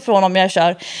 Allt ifrån om jag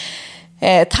kör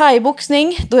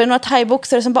thaiboxning, då är det några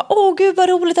thaiboxare som bara, åh gud vad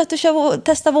roligt att du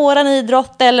testar våran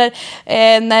idrott. Eller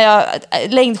när jag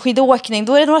längdskidåkning,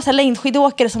 då är det några så här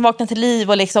längdskidåkare som vaknar till liv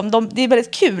och liksom, det är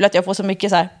väldigt kul att jag får så mycket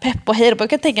så här pepp och hej. Jag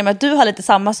kan tänka mig att du har lite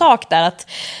samma sak där, att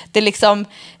det liksom,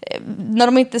 när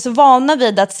de inte är så vana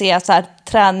vid att se så här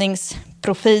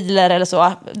träningsprofiler eller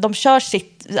så, de kör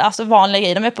sitt, alltså vanliga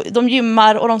grejer, de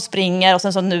gymmar och de springer och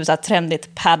sen så nu så här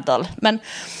trendigt paddle. Men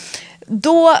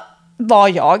då var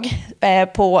jag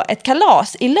på ett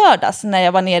kalas i lördags. När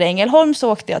jag var nere i Ängelholm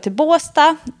så åkte jag till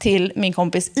Båstad till min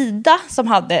kompis Ida som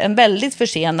hade en väldigt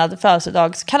försenad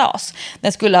födelsedagskalas.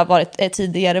 Den skulle ha varit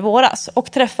tidigare i våras.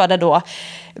 Och träffade då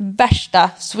värsta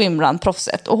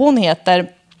swimrun-proffset. Och hon heter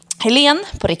Helene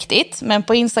på riktigt, men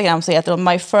på Instagram så heter hon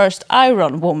My First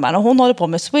Iron Woman. Och hon håller på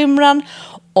med swimrun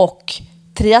och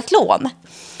triathlon.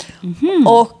 Mm-hmm.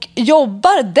 Och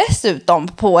jobbar dessutom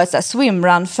på ett så här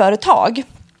swimrun-företag.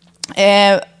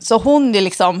 Så hon är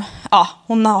liksom, ja,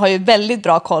 hon har ju väldigt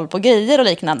bra koll på grejer och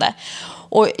liknande.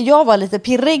 Och jag var lite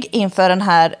pirrig inför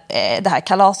det här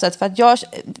kalaset, för att jag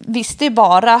visste ju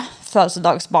bara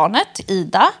födelsedagsbarnet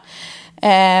Ida.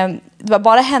 Det var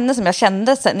bara henne som jag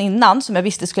kände sen innan, som jag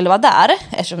visste skulle vara där,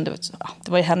 eftersom det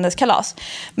var ju hennes kalas.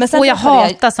 Men sen och jag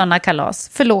hatar sådana kalas.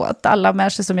 Förlåt alla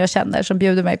människor som jag känner som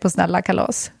bjuder mig på snälla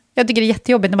kalas. Jag tycker det är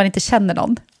jättejobbigt när man inte känner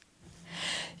någon.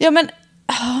 Ja, men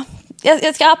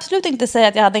jag ska absolut inte säga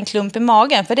att jag hade en klump i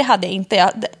magen, för det hade jag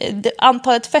inte.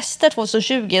 Antalet fester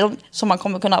 2020 som man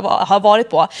kommer kunna ha varit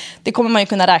på, det kommer man ju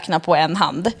kunna räkna på en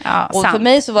hand. Ja, och sant. för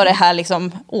mig så var det här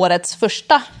liksom årets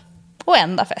första och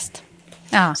enda fest.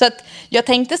 Ja. Så att jag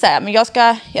tänkte så här, men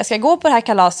jag ska gå på det här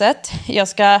kalaset.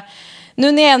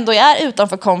 Nu när jag ändå är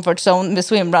utanför comfort zone med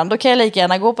swimrun, då kan jag lika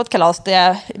gärna gå på ett kalas där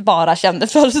jag bara kände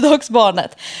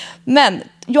födelsedagsbarnet. Men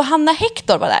Johanna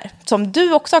Hector var där, som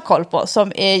du också har koll på,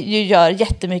 som gör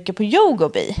jättemycket på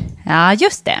Yogobi. Ja,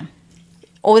 just det.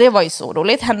 Och det var ju så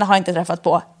roligt. Henne har jag inte träffat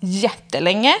på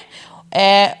jättelänge.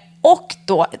 Och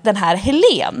då den här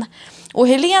Helene. Och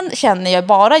Helene känner jag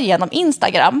bara genom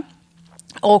Instagram.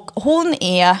 Och hon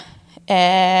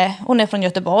är från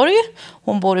Göteborg.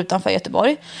 Hon bor utanför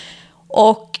Göteborg.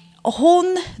 Och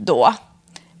hon då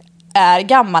är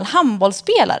gammal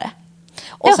handbollsspelare.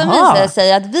 Och så visade det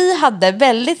sig att vi hade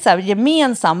väldigt så här,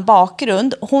 gemensam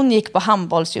bakgrund. Hon gick på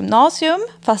handbollsgymnasium,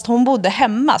 fast hon bodde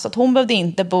hemma. Så att hon behövde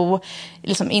inte bo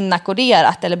liksom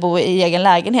inackorderat eller bo i egen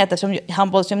lägenhet, eftersom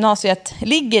handbollsgymnasiet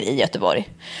ligger i Göteborg.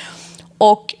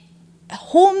 Och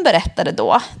hon berättade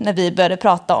då, när vi började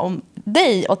prata om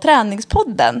dig och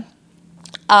träningspodden,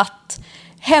 att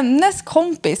hennes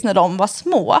kompis när de var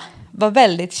små var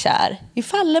väldigt kär i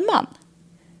Falleman.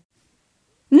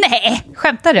 Nej,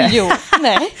 skämtar du? Jo,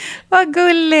 nej. Vad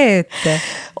gulligt.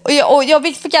 Och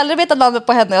jag fick aldrig veta namnet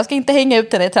på henne. Jag ska inte hänga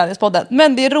ut henne i träningspodden.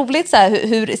 Men det är roligt så här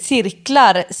hur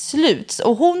cirklar sluts.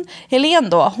 Och Helene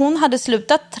då, hon hade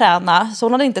slutat träna. Så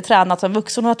hon hade inte tränat som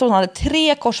vuxen. Hon hade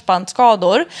 3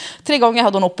 korsbandsskador. 3 gånger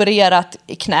hade hon opererat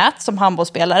i knät som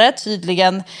handbollsspelare.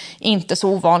 Tydligen inte så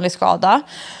ovanlig skada.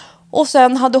 Och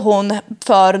sen hade hon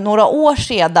för några år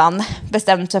sedan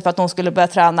bestämt sig för att hon skulle börja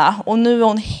träna. Och nu är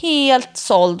hon helt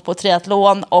såld på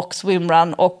triathlon och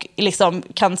swimrun och liksom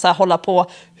kan så här hålla på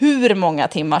hur många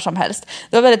timmar som helst.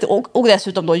 Det var väldigt, och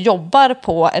dessutom då jobbar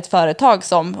på ett företag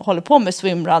som håller på med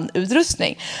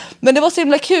swimrun-utrustning. Men det var så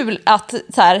himla kul att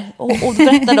så här, och då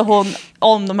berättade hon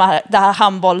om det här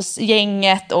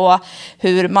handbollsgänget och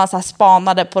hur man så här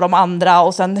spanade på de andra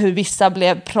och sen hur vissa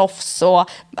blev proffs och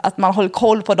att man höll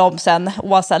koll på dem sen och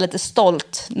var så här lite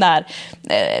stolt när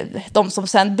de som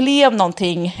sen blev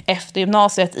någonting efter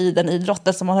gymnasiet i den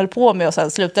idrotten som man höll på med och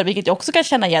sen slutade, vilket jag också kan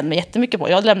känna igen mig jättemycket på.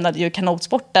 Jag lämnade ju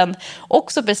kanotsporten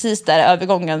också precis där,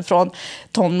 övergången från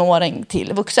tonåring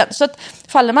till vuxen. Så att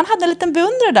Falleman hade en liten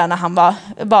beundrare där när han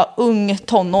var ung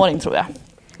tonåring, tror jag.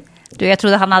 Jag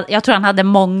tror han hade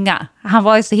många. Han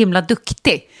var ju så himla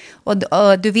duktig. Och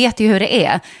du vet ju hur det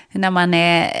är när man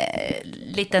är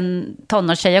liten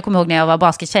tonårstjej. Jag kommer ihåg när jag var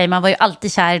baskettjej. Man var ju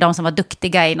alltid kär i de som var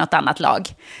duktiga i något annat lag.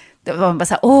 Det var bara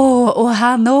så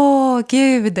här,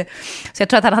 gud. Så jag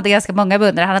tror att han hade ganska många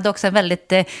beundrare. Han hade också en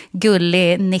väldigt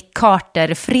gullig Nick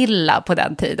Carter-frilla på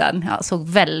den tiden. Han såg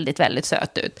väldigt, väldigt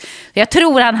söt ut. Jag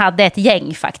tror han hade ett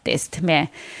gäng faktiskt med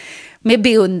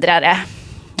beundrare.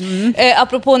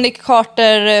 Apropå Nick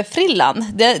Carter-frillan,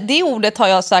 det ordet har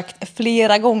jag sagt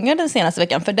flera gånger den senaste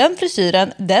veckan, för den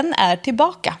frisyren, den är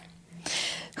tillbaka.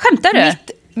 Skämtar du?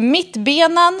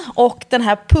 Mittbenan och den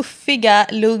här puffiga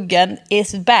luggen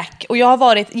is back. Och jag har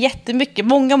varit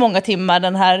många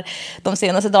timmar de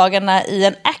senaste dagarna i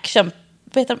en action,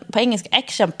 på engelska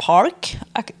action park.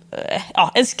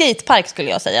 en skatepark skulle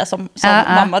jag säga som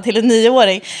mamma till en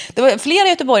 9-åring. Det var flera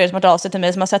göteborgare som har hört av sig till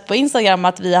mig som har sett på Instagram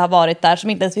att vi har varit där som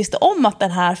inte ens visste om att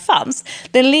den här fanns.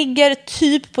 Den ligger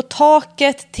typ på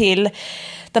taket till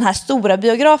den här stora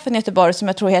biografen i Göteborg som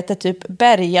jag tror heter typ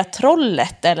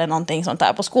Bergatrollet eller någonting sånt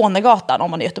där på Skånegatan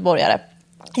om man är göteborgare.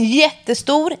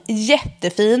 Jättestor,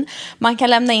 jättefin. Man kan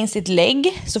lämna in sitt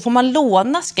lägg så får man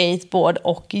låna skateboard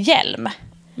och hjälm.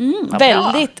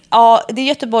 Väldigt, ja, det är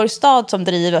Göteborgs stad som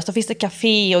driver, så finns det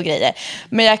café och grejer.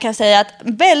 Men jag kan säga att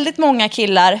väldigt många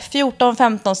killar, 14,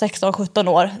 15, 16, 17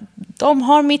 år, de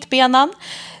har mittbenan.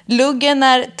 Luggen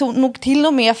är nog till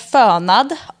och med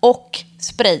fönad och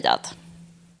sprayad.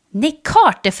 Nick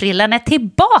Carter-frillan är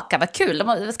tillbaka, vad kul.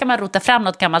 Då ska man rota fram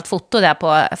något gammalt foto där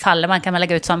på fallet. Man kan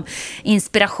lägga ut som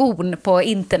inspiration på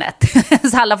internet.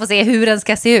 Så alla får se hur den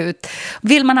ska se ut.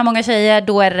 Vill man ha många tjejer,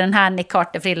 då är det den här Nick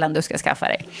Carter-frillan du ska skaffa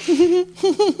dig.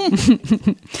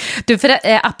 Du,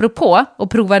 apropå att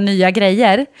prova nya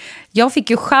grejer. Jag fick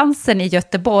ju chansen i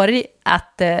Göteborg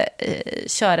att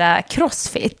köra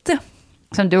crossfit.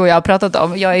 Som du och jag har pratat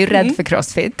om. Jag är ju rädd för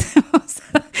crossfit.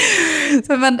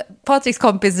 Men Patriks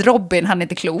kompis Robin, han är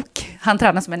inte klok. Han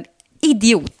tränar som en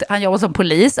idiot. Han jobbar som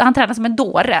polis och han tränar som en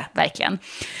dåre, verkligen.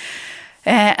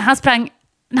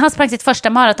 När han sprang sitt första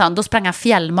maraton, då sprang han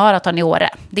fjällmaraton i Åre.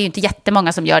 Det är ju inte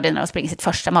jättemånga som gör det när de springer sitt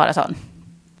första maraton.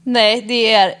 Nej,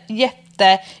 det är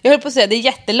jag höll på att säga det är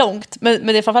jättelångt, men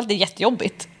det är framförallt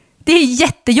jättejobbigt. Det är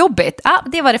jättejobbigt. Ja,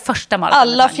 det var det första maratonet.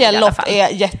 Alla fjälllopp är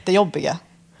jättejobbiga.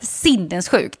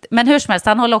 Sinnessjukt. Men hur som helst,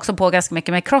 han håller också på ganska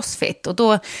mycket med crossfit. Och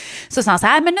då så sa han så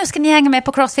här, men nu ska ni hänga med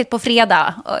på crossfit på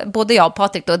fredag. Både jag och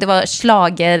Patrik då, det var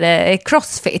slager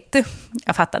crossfit.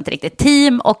 Jag fattar inte riktigt.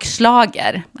 Team och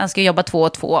slager. Han ska jobba 2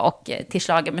 och 2 och till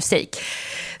slagermusik.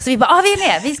 Så vi bara, vi är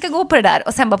med, vi ska gå på det där.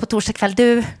 Och sen bara på torsdag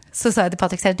kväll, så sa jag till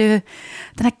Patrik, den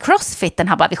här crossfiten,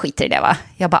 han bara, vi skiter i det va?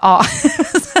 Jag bara,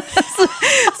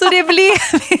 så det blev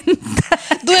inte.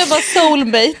 Då är jag bara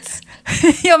soulmates.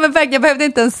 Ja, men jag behövde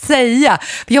inte ens säga.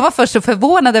 Jag var först så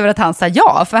förvånad över att han sa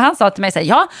ja. För han sa till mig så här,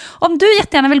 ja, om du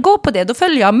jättegärna vill gå på det, då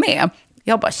följer jag med.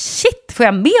 Jag bara, shit, får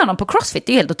jag med honom på crossfit?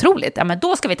 Det är helt otroligt. Ja, men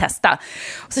då ska vi testa.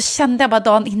 Och så kände jag bara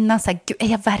dagen innan så här, gud, är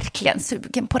jag verkligen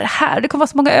sugen på det här? Det kommer vara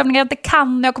så många övningar jag inte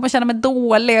kan. Jag kommer känna mig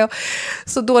dålig.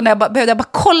 Så då behövde jag bara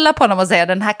kolla på honom och säga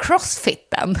den här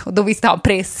crossfiten. Och då visste han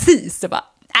precis. Så bara,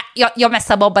 jag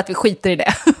messade Bob att vi skiter i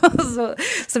det.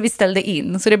 så vi ställde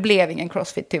in. Så det blev ingen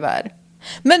crossfit tyvärr.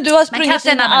 Men du har sprungit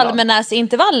dina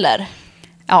Almenäs-intervaller?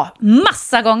 Ja,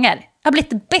 massa gånger. Jag har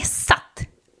blivit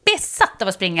besatt av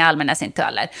att springa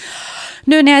Almenäs-intervaller.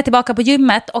 Nu när jag är tillbaka på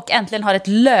gymmet och äntligen har ett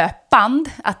löpband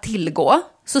att tillgå,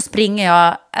 så springer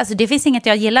jag. Alltså det finns inget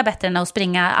jag gillar bättre än att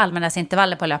springa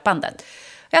Almenäs-intervaller på löpbandet.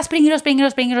 Jag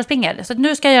springer. Så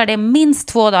nu ska jag göra det minst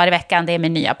 2 dagar i veckan. Det är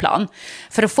min nya plan.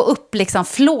 För att få upp liksom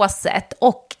flåset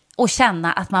och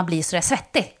känna att man blir så där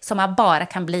svettig. Som man bara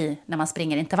kan bli när man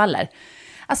springer intervaller.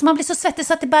 Alltså man blir så svettig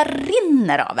så att det bara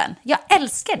rinner av en. Jag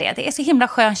älskar det. Det är så himla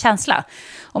skön känsla.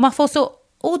 Och man får så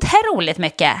otroligt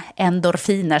mycket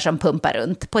endorfiner som pumpar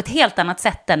runt. På ett helt annat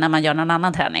sätt än när man gör någon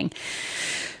annan träning.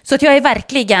 Så att jag är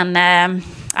verkligen...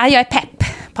 jag är pepp.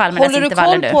 Håller du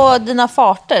koll på dina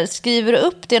farter? Skriver du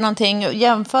upp det någonting?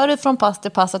 Jämför du från pass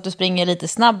till pass att du springer lite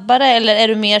snabbare? Eller är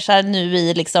du mer så här nu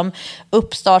i liksom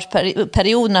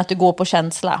uppstartsperioden att du går på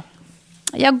känsla?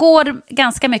 Jag går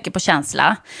ganska mycket på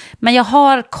känsla. Men jag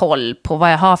har koll på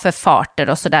vad jag har för farter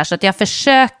och sådär. Så att jag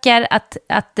försöker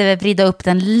att vrida upp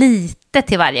den lite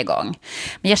till varje gång.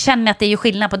 Men jag känner att det är ju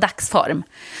skillnad på dagsform.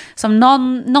 Som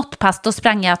något pass då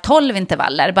sprang jag 12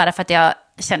 intervaller. Bara för att jag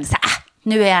kände så här,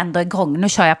 nu är jag ändå igång, nu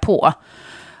kör jag på.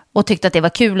 Och tyckte att det var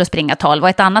kul att springa 12. Och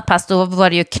ett annat pass, då var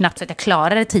det ju knappt så att jag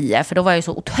klarade 10. För då var jag ju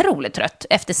så otroligt trött.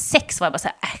 Efter 6 var jag bara så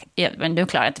här, men nu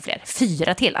klarar jag inte fler.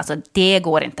 4 till, alltså det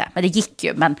går inte. Men det gick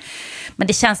ju. Men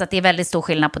det känns att det är väldigt stor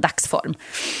skillnad på dagsform.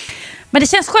 Men det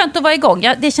känns skönt att vara igång.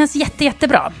 Det känns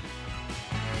jättebra.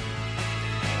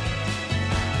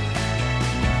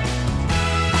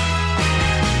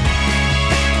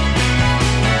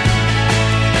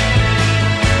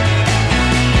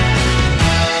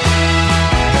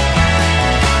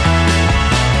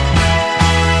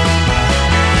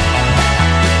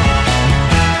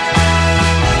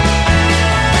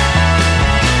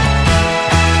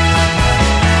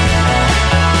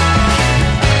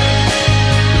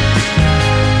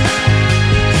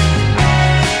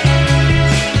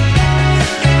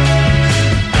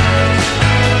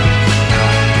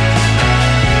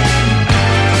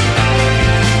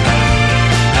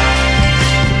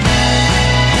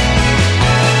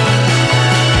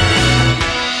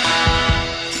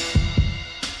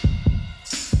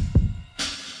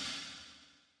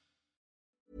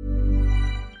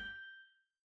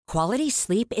 Quality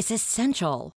sleep is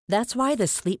essential. That's why the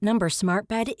Sleep Number Smart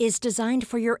Bed is designed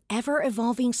for your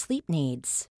ever-evolving sleep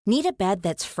needs. Need a bed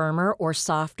that's firmer or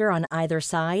softer on either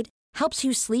side? Helps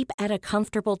you sleep at a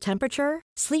comfortable temperature?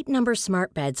 Sleep Number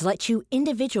Smart Beds let you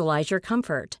individualize your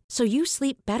comfort so you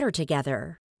sleep better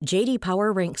together. JD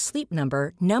Power ranks Sleep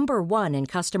Number #1 in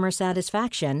customer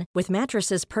satisfaction with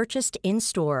mattresses purchased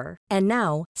in-store. And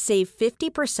now, save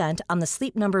 50% on the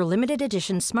Sleep Number Limited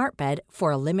Edition Smart Bed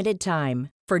for a limited time.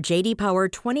 For JD Power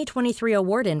 2023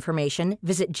 award information,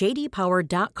 visit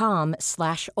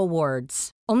jdpower.com/awards.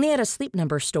 Only at a Sleep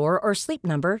Number store or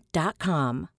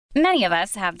sleepnumber.com. Many of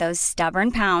us have those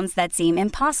stubborn pounds that seem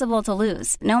impossible to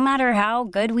lose, no matter how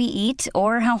good we eat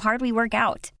or how hard we work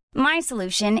out. My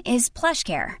solution is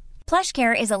PlushCare.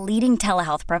 PlushCare is a leading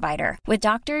telehealth provider with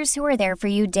doctors who are there for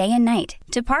you day and night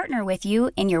to partner with you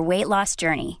in your weight loss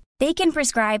journey. They can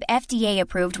prescribe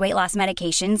FDA-approved weight loss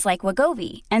medications like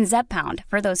Wegovy and Zepbound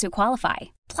for those who qualify.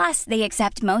 Plus, they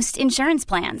accept most insurance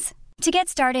plans. To get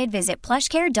started, visit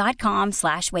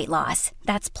plushcare.com/weightloss.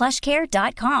 That's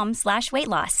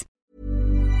plushcare.com/weightloss.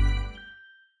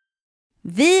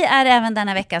 Vi är även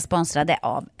denna vecka sponsrade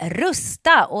av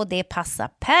Rusta och det passar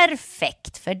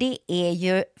perfekt för det är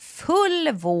ju full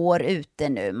vår ute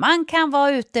nu. Man kan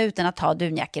vara ute utan att ha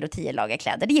dunjackor och 10 lager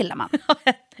kläder, det gillar man.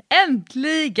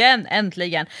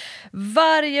 Äntligen!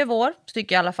 Varje vår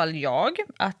tycker i alla fall jag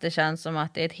att det känns som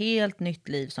att det är ett helt nytt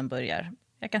liv som börjar.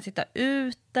 Jag kan sitta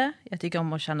ute, jag tycker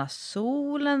om att känna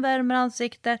solen värmer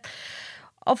ansiktet.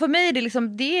 Och för mig är det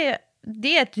liksom, det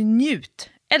är ett njut.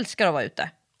 Älskar att vara ute.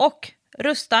 Och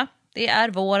Rusta, det är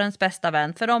vårens bästa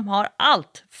vän för de har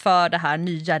allt för det här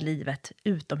nya livet,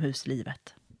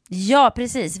 utomhuslivet. Ja,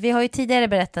 precis. Vi har ju tidigare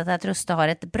berättat att Rusta har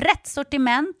ett brett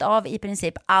sortiment av i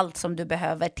princip allt som du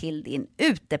behöver till din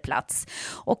uteplats.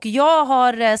 Och jag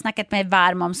har snackat mig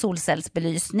varm om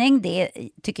solcellsbelysning. Det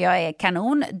tycker jag är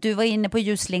kanon. Du var inne på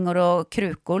ljusslingor och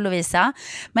krukor, Lovisa.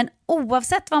 Men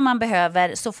oavsett vad man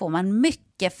behöver så får man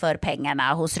mycket för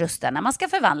pengarna hos Rusta när man ska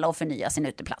förvandla och förnya sin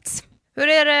uteplats. Hur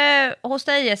är det hos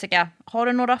dig, Jessica? Har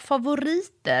du några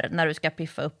favoriter när du ska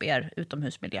piffa upp er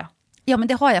utomhusmiljö? Ja, men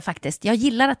det har jag faktiskt. Jag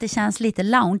gillar att det känns lite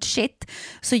loungeigt.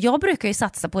 Så jag brukar ju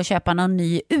satsa på att köpa någon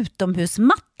ny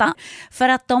utomhusmatta. För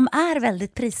att de är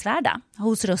väldigt prisvärda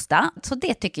hos Rusta. Så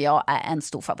det tycker jag är en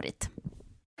stor favorit.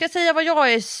 Jag ska säga vad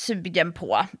jag är sugen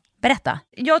på. Berätta.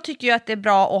 Jag tycker ju att det är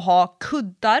bra att ha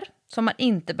kuddar som man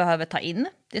inte behöver ta in.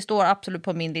 Det står absolut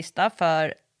på min lista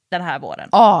för den här våren.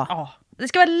 Ja. Det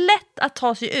ska vara lätt att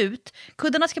ta sig ut.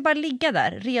 Kuddarna ska bara ligga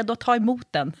där, redo att ta emot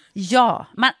den. Ja,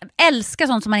 man älskar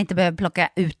sånt som man inte behöver plocka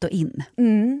ut och in.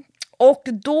 Och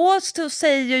då så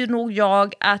säger ju nog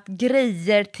jag att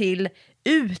grejer till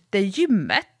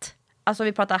utegymmet. Alltså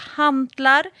vi pratar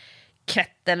hantlar,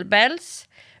 kettlebells,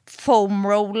 foam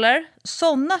roller.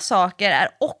 Sådana saker är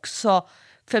också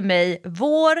för mig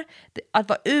att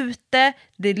vara ute.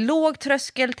 Det är låg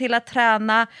tröskel till att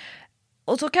träna.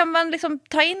 Och så kan man liksom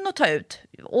ta in och ta ut.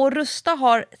 Och Rusta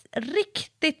har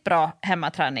riktigt bra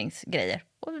hemmaträningsgrejer.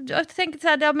 Och jag tänker så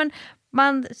här, ja, men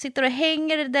man sitter och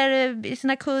hänger där i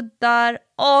sina kuddar.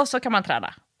 Och så kan man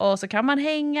träna. Och så kan man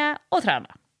hänga och träna.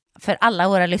 För alla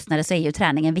våra lyssnare så är ju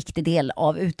träning en viktig del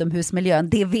av utomhusmiljön,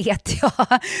 det vet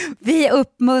jag. Vi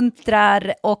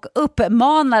uppmuntrar och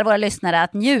uppmanar våra lyssnare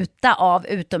att njuta av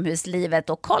utomhuslivet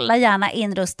och kolla gärna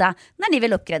in Rusta när ni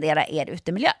vill uppgradera er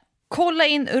utemiljö. Kolla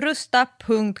in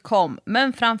rusta.com,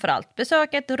 men framförallt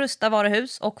besök ett Rusta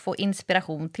varuhus och få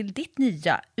inspiration till ditt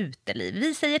nya uteliv.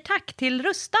 Vi säger tack till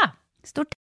Rusta. Stort.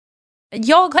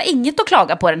 Jag har inget att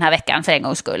klaga på den här veckan för en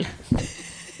gångs skull.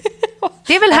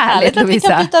 Det är väl härligt, Lovisa? Att vi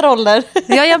kan byta roller.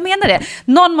 Ja, jag menar det.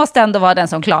 Någon måste ändå vara den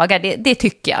som klagar. Det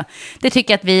tycker jag. Det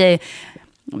tycker jag att vi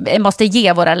måste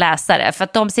ge våra läsare. För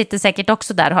att de sitter säkert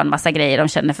också där och har en massa grejer de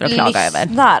känner för att klaga över.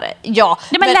 Lyssnare, ja.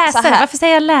 Nej, men läsare. Varför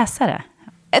säger jag läsare?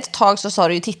 Ett tag så sa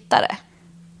du ju tittare.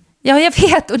 Ja, jag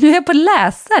vet. Och nu är jag på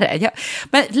läsare.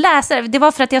 Men läsare, det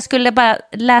var för att jag skulle bara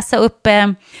läsa upp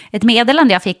ett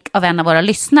meddelande jag fick av en av våra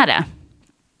lyssnare.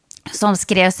 Som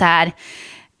skrev så här.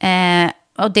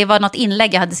 Och det var något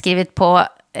inlägg jag hade skrivit på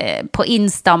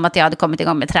Insta om att jag hade kommit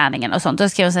igång med träningen och sånt.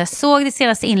 Och skrev så här, såg det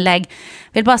senaste inlägg.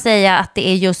 Vill bara säga att det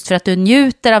är just för att du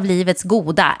njuter av livets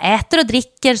goda. Äter och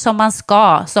dricker som man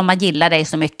ska, som man gillar dig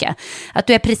så mycket. Att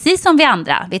du är precis som vi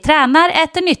andra. Vi tränar,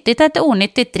 äter nyttigt, äter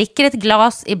onyttigt, dricker ett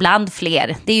glas, ibland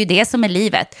fler. Det är ju det som är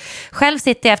livet. Själv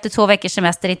sitter jag efter 2 veckors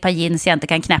semester i ett par jeans jag inte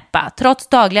kan knäppa. Trots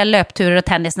dagliga löpturer och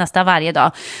tennis nästan varje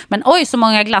dag. Men oj så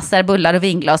många glassar, bullar och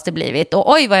vinglas det blivit.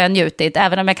 Och oj vad jag njutit,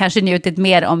 även om jag kanske njutit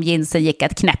mer om jeansen gick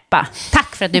att knäppa.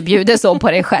 Tack för att du bjuder så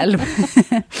på dig själv.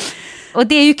 Och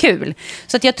det är ju kul.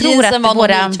 Så att jag tror jeansen att var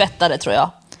nog nytvättade, tror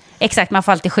jag. Exakt, man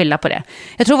får alltid skylla på det.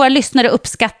 Jag tror våra lyssnare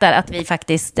uppskattar att vi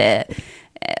faktiskt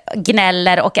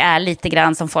gnäller och är lite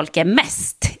grann som folk är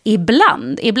mest.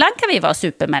 Ibland kan vi vara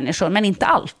supermänniskor, men inte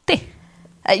alltid.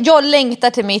 Jag längtar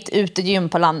till mitt utegym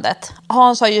på landet.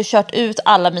 Hans har ju kört ut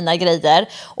alla mina grejer.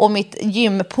 Och mitt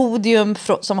gympodium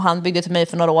som han byggde till mig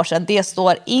för några år sedan, det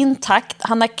står intakt.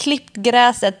 Han har klippt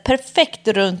gräset perfekt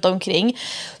runt omkring.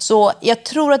 Så jag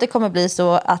tror att det kommer bli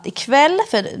så att ikväll,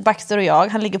 för Baxter och jag,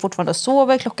 han ligger fortfarande och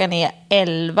sover. Klockan är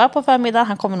 11 på förmiddagen.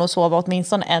 Han kommer nog sova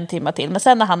åtminstone 1 timme till. Men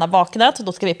sen när han har vaknat,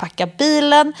 då ska vi packa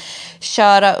bilen,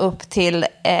 köra upp till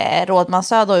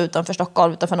Rådmansö då, utanför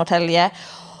Stockholm, utanför Norrtälje.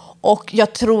 Och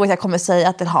jag tror att jag kommer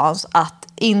säga till Hans att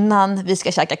innan vi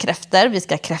ska käka kräftor, vi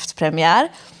ska ha kräftpremiär,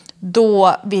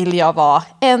 då vill jag vara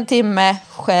 1 timme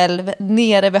själv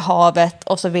nere vid havet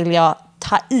och så vill jag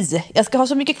ta i. Jag ska ha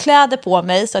så mycket kläder på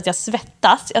mig så att jag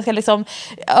svettas. Jag ska liksom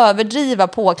överdriva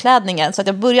påklädningen så att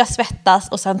jag börjar svettas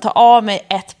och sen ta av mig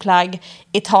ett plagg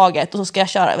i taget och så ska jag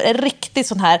köra en riktigt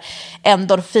sån här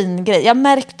endorfingrej.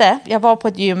 Jag var på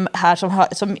ett gym här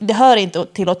som det hör inte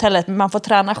till hotellet, men man får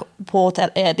träna på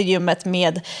det gymmet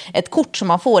med ett kort som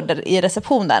man får där i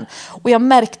receptionen. Och jag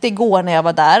märkte igår när jag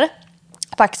var där,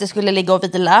 faktiskt skulle ligga och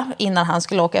vila innan han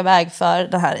skulle åka iväg för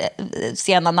den här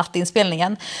sena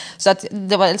nattinspelningen. Så att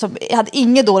det var liksom, jag hade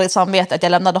inget dåligt samvete att jag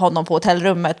lämnade honom på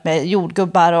hotellrummet med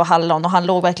jordgubbar och hallon och han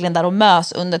låg verkligen där och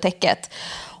mös under täcket.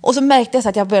 Och så märkte jag så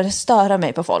att jag började störa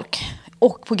mig på folk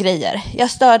och på grejer. Jag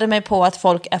störde mig på att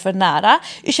folk är för nära.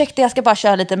 Ursäkta, jag ska bara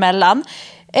köra lite emellan.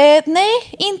 Nej,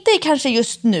 inte kanske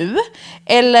just nu.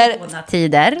 Eller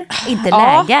tider, inte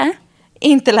läge.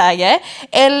 Inte läge.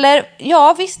 Eller,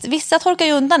 ja visst, vissa torkar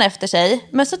ju undan efter sig.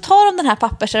 Men så tar de den här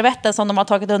pappersservetten som de har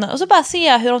torkat undan. Och så bara ser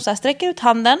jag hur de så här sträcker ut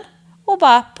handen. Och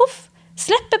bara, puff,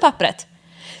 släpper pappret.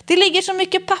 Det ligger så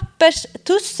mycket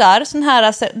papperstussar, sån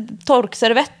här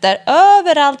torkservetter,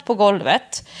 överallt på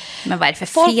golvet. Men vad är det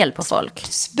för fel på folk?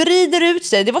 Sprider ut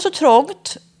sig. Det var så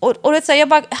trångt. Och det, så här, jag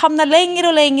bara hamnar längre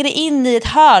och längre in i ett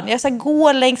hörn. Jag så här,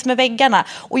 går längs med väggarna.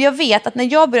 Och jag vet att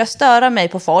när jag börjar störa mig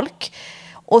på folk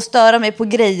och störa mig på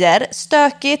grejer,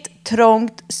 stökigt,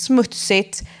 trångt,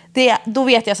 smutsigt, då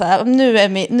vet jag så här,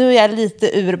 nu är jag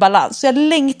lite ur balans. Så jag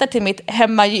längtar till mitt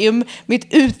hemmagym,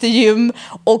 mitt utegym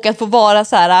och att få vara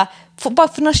så här, bara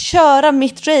kunna köra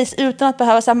mitt race utan att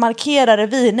behöva så här markera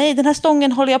revir. Nej, den här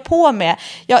stången håller jag på med.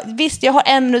 Visst, jag har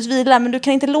 1 minuts vila, men du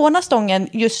kan inte låna stången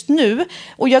just nu.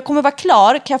 Och jag kommer vara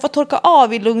klar. Kan jag få torka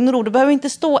av i lugn och ro? Du behöver inte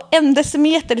stå 1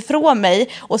 decimeter ifrån mig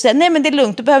och säga, nej men det är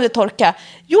lugnt, du behöver torka.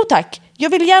 Jo tack, jag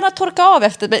vill gärna torka av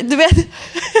efter mig. Du vet,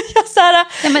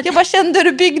 jag bara kände hur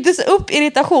det byggdes upp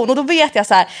irritation. Och då vet jag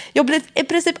så här, jag blir i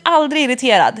princip aldrig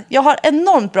irriterad. Jag har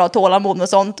enormt bra tålamod med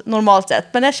sånt normalt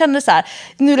sett. Men jag känner så här,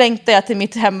 nu längtar jag till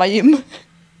mitt hemmagym.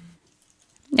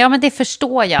 Ja, men det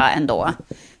förstår jag ändå.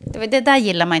 Det där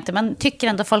gillar man inte. Man tycker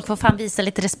ändå folk får fan visa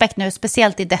lite respekt nu.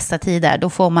 Speciellt i dessa tider.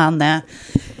 Då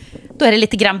är det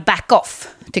lite grann back off,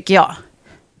 tycker jag.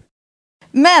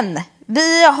 Men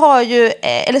vi har ju,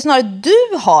 eller snarare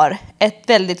du har ett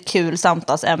väldigt kul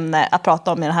samtalsämne att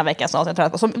prata om i den här veckans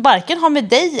avsnitt som varken har med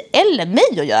dig eller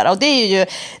mig att göra. Och det är ju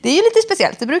lite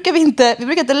speciellt. Vi brukar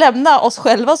inte lämna oss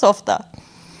själva så ofta.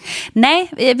 Nej,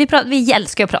 vi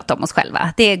älskar att prata om oss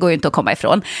själva. Det går ju inte att komma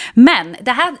ifrån. Men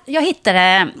jag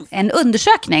hittade en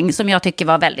undersökning som jag tycker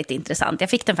var väldigt intressant. Jag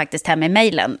fick den faktiskt hem i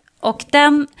mejlen. Och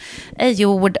den är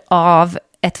gjord av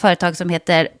ett företag som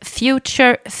heter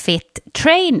Future Fit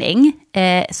Training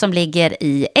som ligger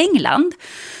i England.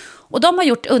 Och de har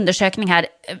gjort undersökningar.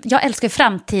 Jag älskar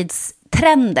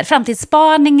framtidstrender,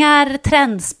 framtidsspaningar,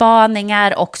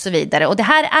 trendspaningar och så vidare. Och det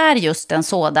här är just en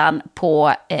sådan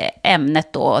på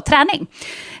ämnet då, träning.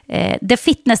 The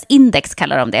Fitness Index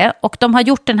kallar de det. Och de har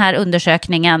gjort den här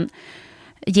undersökningen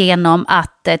genom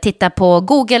att titta på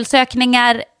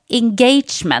Google-sökningar,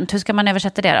 engagement. Hur ska man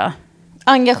översätta det då?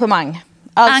 Engagemang.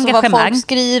 Alltså vad folk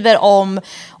skriver om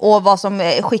och vad som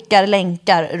skickar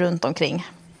länkar runt omkring.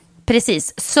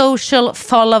 Precis, social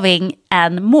following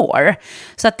and more.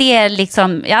 Så att det är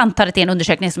liksom, jag antar att det är en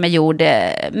undersökning som är gjord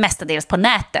mestadels på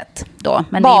nätet då.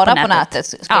 Men bara det är på nätet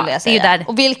skulle jag säga. Det är där,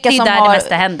 och vilka det är som där har, det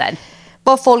mesta händer.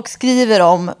 Vad folk skriver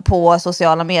om på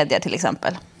sociala medier till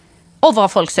exempel. Och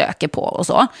vad folk söker på och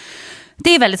så.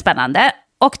 Det är väldigt spännande.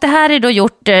 Och det här är då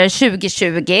gjort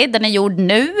 2020, den är gjord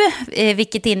nu,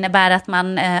 vilket innebär att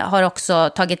man har också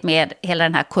tagit med hela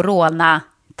den här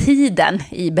coronatiden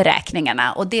i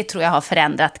beräkningarna. Och det tror jag har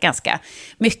förändrat ganska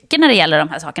mycket när det gäller de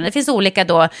här sakerna. Det finns olika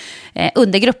då,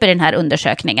 undergrupper i den här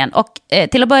undersökningen. Och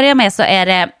till att börja med så är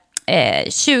det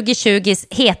 2020s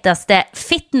hetaste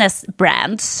fitness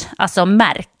brands, alltså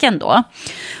märken då.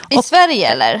 I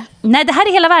Sverige eller? Nej, det här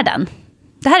är hela världen.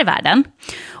 Det här är världen.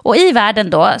 Och i världen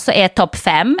då så är topp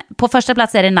 5. På första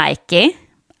plats är det Nike.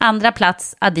 Andra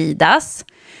plats Adidas.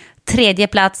 Tredje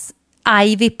plats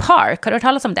Ivy Park. Har du hört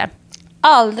talas om det?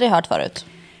 Aldrig hört förut.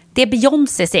 Det är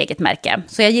Beyoncés eget märke.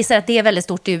 Så jag gissar att det är väldigt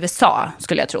stort i USA,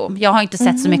 skulle jag tro. Jag har inte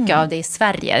sett så mycket av det i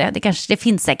Sverige. Det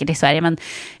finns säkert i Sverige, men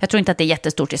jag tror inte att det är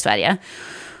jättestort i Sverige.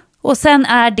 Och sen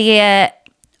är det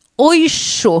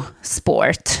Oysho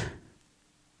Sport.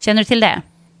 Känner du till det?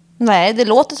 Nej, det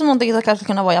låter som någonting som kanske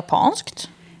kunna vara japanskt.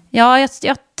 Ja,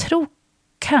 jag tror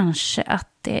kanske att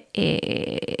det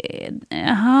är...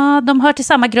 Jaha, de hör till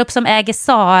samma grupp som äger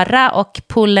Zara och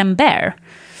Pull & Bear.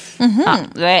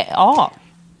 Ja,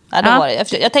 då var det.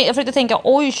 Jag försökte tänka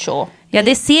Oysho. Ja,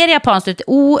 det ser japanskt ut.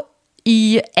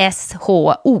 O-Y-S-H-O.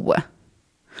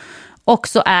 Och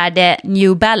så är det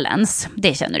New Balance.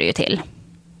 Det känner du ju till.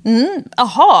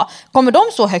 Aha, kommer de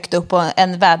så högt upp på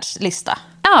en världslista?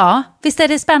 Ja, visst är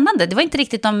det spännande. Det var inte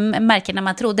riktigt de märkena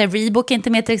man trodde. Reebok är inte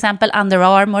med till exempel. Under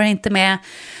Armour är inte med.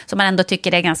 Som man ändå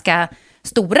tycker är ganska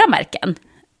stora märken.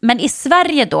 Men i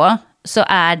Sverige då så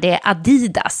är det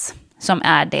Adidas som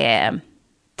är det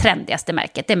trendigaste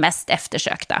märket. Det mest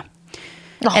eftersökta.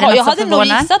 Jaha, jag hade nog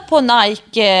gissat på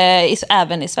Nike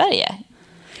även i Sverige.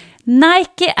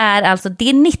 Nike är alltså, det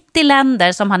är 90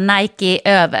 länder som har Nike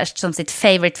överst som sitt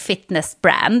favorite fitness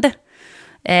brand.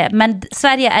 Men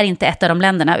Sverige är inte ett av de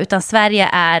länderna, utan Sverige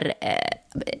är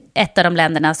ett av de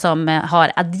länderna som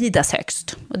har Adidas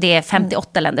högst. Och det är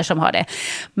 58 länder som har det.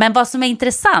 Men vad som är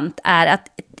intressant är att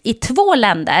i 2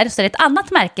 länder så är det ett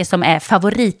annat märke som är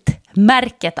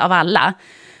favoritmärket av alla.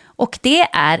 Och det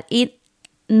är i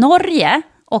Norge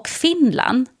och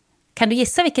Finland. Kan du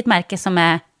gissa vilket märke som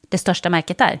är det största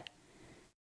märket där?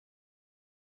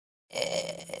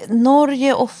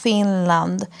 Norge och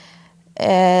Finland.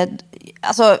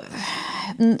 Alltså,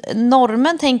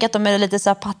 normen tänker att de är lite så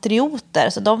här patrioter.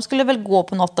 Så de skulle väl gå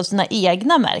på något av sina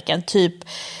egna märken. Typ,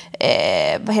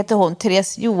 vad heter hon?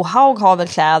 Therese Johaug har väl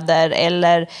kläder.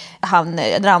 Eller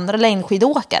den andra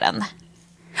längdskidåkaren.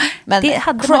 Men det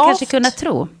hade man kanske kunnat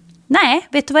tro. Nej,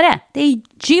 vet du vad det är? Det är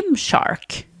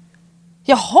Gymshark.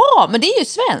 Jaha, men det är ju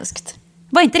svenskt.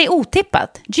 Var inte det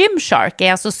otippat? Gymshark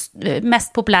är alltså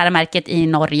mest populära märket i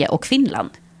Norge och Finland.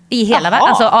 I hela världen,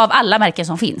 alltså av alla märken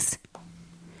som finns.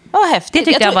 Vad häftigt.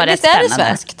 Det tyckte jag var rätt spännande. Är det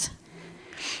svenskt?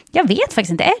 Jag vet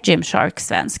faktiskt inte, är Gymshark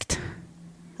svenskt?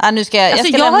 Ja, nu ska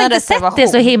jag har inte sett det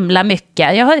så himla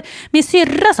mycket. Min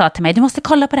syrra sa till mig, du måste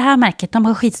kolla på det här märket, de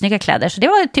har skitsnygga kläder. Så det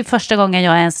var typ första gången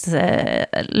jag ens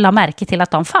la märke till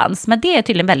att de fanns. Men det är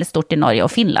tydligen väldigt stort i Norge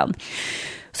och Finland.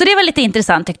 Så det var lite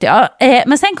intressant tyckte jag.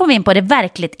 Men sen kom vi in på det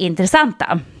verkligt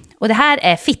intressanta. Och det här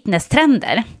är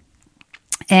fitnesstrender.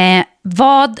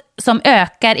 Vad som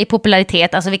ökar i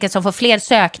popularitet, alltså vilket som får fler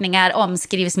sökningar,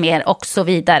 omskrivs mer och så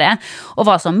vidare. Och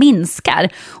vad som minskar.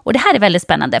 Och det här är väldigt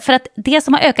spännande, för att det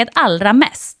som har ökat allra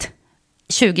mest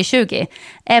 2020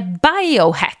 är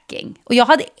biohacking. Och jag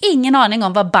hade ingen aning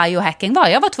om vad biohacking var.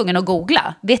 Jag var tvungen att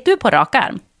googla. Vet du på rak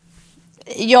arm?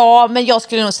 Ja, men jag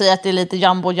skulle nog säga att det är lite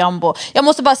jumbo. Jag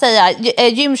måste bara säga,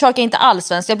 Gymshark är inte alls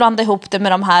svenskt. Jag blandar ihop det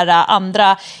med de här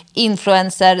andra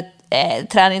influencer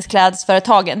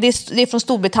träningsklädsföretagen. Det är från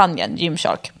Storbritannien,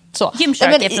 Gymshark. Så.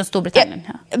 Gymshark är från Storbritannien.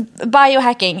 Ja.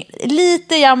 Biohacking,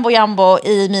 lite jumbo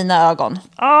i mina ögon.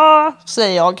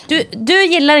 Säger jag. Du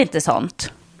gillar inte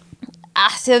sånt?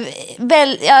 Alltså,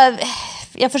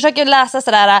 jag försöker läsa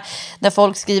sådär när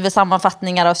folk skriver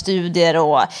sammanfattningar av studier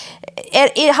och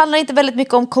handlar inte väldigt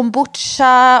mycket om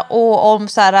kombucha och om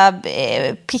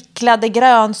sådär picklade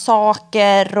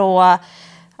grönsaker och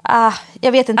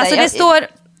jag vet inte. Alltså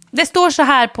det står så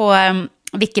här på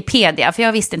Wikipedia, för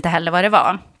jag visste inte heller vad det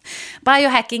var.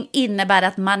 Biohacking innebär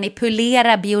att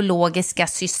manipulera biologiska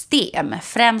system,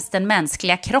 främst den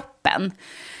mänskliga kroppen.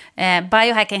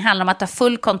 Biohacking handlar om att ta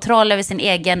full kontroll över sin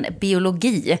egen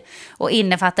biologi och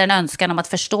innefattar en önskan om att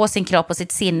förstå sin kropp och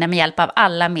sitt sinne med hjälp av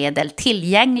alla medel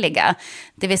tillgängliga.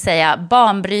 Det vill säga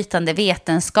banbrytande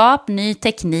vetenskap, ny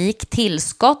teknik,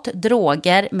 tillskott,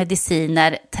 droger,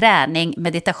 mediciner, träning,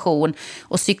 meditation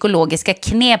och psykologiska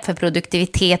knep för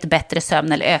produktivitet, bättre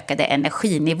sömn eller ökade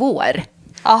energinivåer.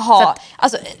 Jaha,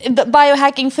 alltså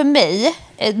biohacking för mig,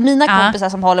 mina kompisar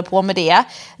som håller på med det,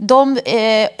 de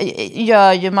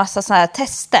gör ju massa såna här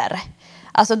tester.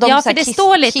 Alltså de för det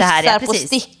står lite här, kissar på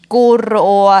stickor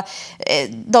och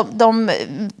de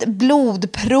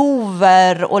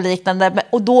blodprover och liknande.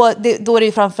 Och då är det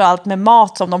ju framförallt med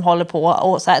mat som de håller på.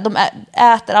 Och så här, de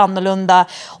äter annorlunda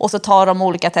och så tar de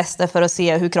olika tester för att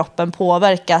se hur kroppen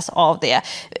påverkas av det.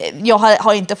 Jag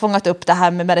har inte fångat upp det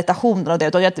här med meditationen och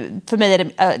det. För mig är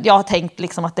det, jag har tänkt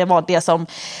liksom att det var det som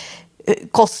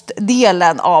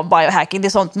kostdelen av biohacking. Det är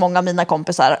sånt många av mina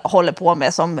kompisar håller på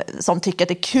med som tycker att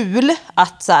det är kul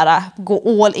att så här,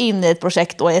 gå all in i ett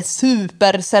projekt och är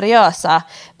superseriösa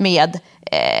med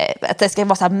att det ska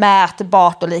vara så här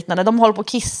mätbart och liknande. De håller på och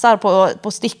kissar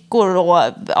på stickor och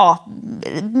ja,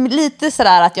 lite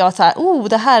sådär att jag så här,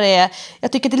 det här är,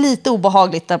 jag tycker det är lite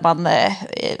obehagligt när man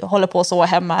håller på så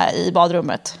hemma i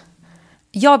badrummet.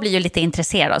 Jag blir ju lite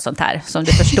intresserad av sånt här, som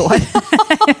du förstår.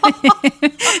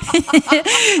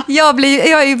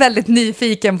 Jag är ju väldigt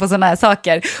nyfiken på såna här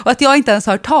saker. Och att jag inte ens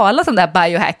har hört talas om det här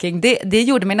biohacking, det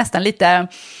gjorde mig nästan lite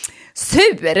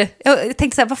sur. Jag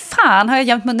tänkte så här, vad fan, har jag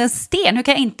gömt munnen sten? Hur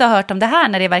kan jag inte ha hört om det här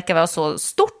när det verkar vara så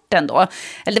stort ändå?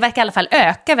 Eller det verkar i alla fall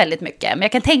öka väldigt mycket. Men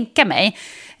jag kan tänka mig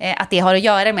att det har att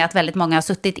göra med att väldigt många har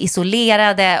suttit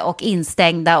isolerade och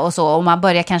instängda och så. Och man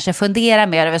börjar kanske fundera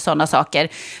mer över sådana saker.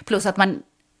 Plus att man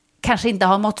kanske inte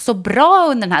har mått så bra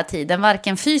under den här tiden,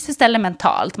 varken fysiskt eller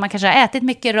mentalt. Man kanske har ätit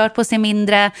mycket, rört på sig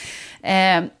mindre,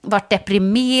 varit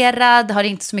deprimerad, har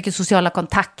inte så mycket sociala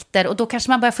kontakter. Och då kanske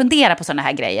man börjar fundera på sådana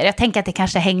här grejer. Jag tänker att det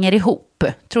kanske hänger ihop,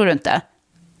 tror du inte?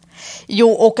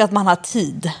 Jo, och att man har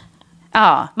tid.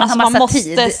 Ja, man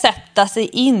måste sätta sig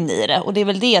in i det. Och det är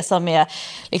väl det som är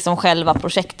liksom själva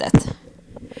projektet.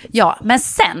 Ja, men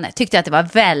sen tyckte jag att det var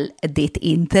väldigt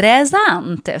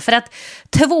intressant. För att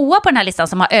 2 på den här listan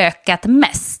som har ökat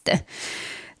mest,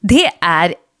 det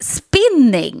är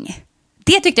spinning.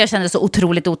 Det tyckte jag kändes så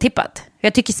otroligt otippat.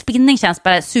 Jag tycker spinning känns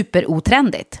bara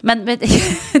superotrendigt. Men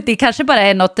det kanske bara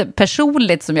är något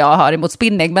personligt som jag har emot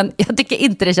spinning. Men jag tycker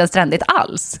inte det känns trendigt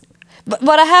alls.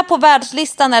 Var det här på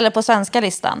världslistan eller på svenska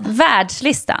listan?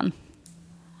 Världslistan.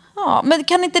 Ja, men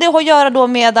kan inte det ha att göra då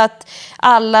med att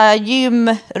alla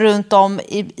gym runt om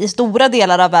i stora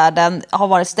delar av världen har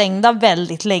varit stängda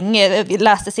väldigt länge? Vi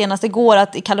läste senast igår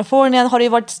att i Kalifornien har det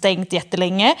varit stängt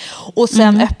jättelänge och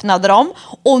sen öppnade de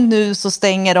och nu så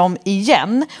stänger de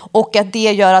igen. Och att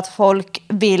det gör att folk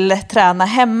vill träna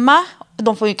hemma.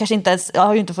 De får ju kanske inte ens,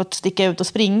 har ju inte fått sticka ut och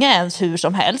springa ens hur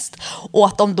som helst. Och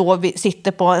att de då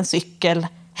sitter på en cykel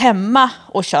hemma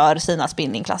och kör sina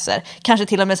spinningklasser. Kanske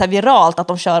till och med så här viralt att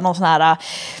de kör någon sån här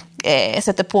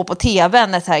sätter på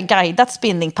tvn ett så här guidat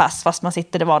spinningpass fast man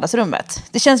sitter i vardagsrummet.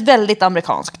 Det känns väldigt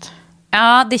amerikanskt.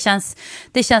 Ja,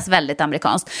 det känns väldigt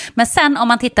amerikanskt. Men sen om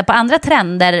man tittar på andra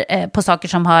trender på saker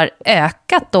som har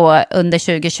ökat då under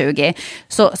 2020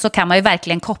 så kan man ju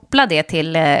verkligen koppla det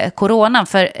till coronan.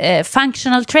 För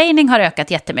functional training har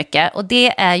ökat jättemycket och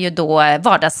det är ju då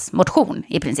vardagsmotion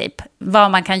i princip.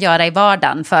 Vad man kan göra i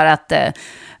vardagen för att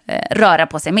röra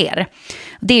på sig mer.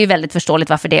 Det är ju väldigt förståeligt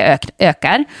varför det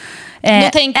ökar. Då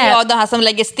tänker jag det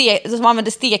här som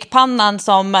använder stekpannan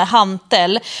som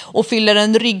hantel och fyller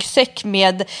en ryggsäck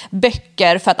med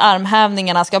böcker för att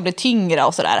armhävningarna ska bli tyngre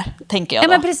och sådär, tänker jag då.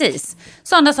 Ja, men precis.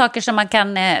 Sådana saker som man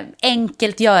kan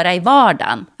enkelt göra i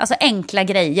vardagen. Alltså enkla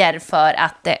grejer för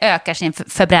att öka sin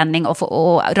förbränning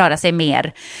och röra sig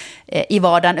mer i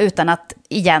vardagen utan att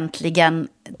egentligen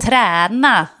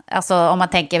träna. Alltså om man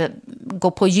tänker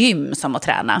gå på gym som att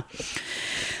träna.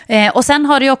 Och sen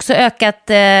har det ju också ökat,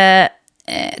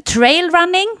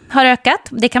 trailrunning har ökat.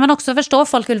 Det kan man också förstå,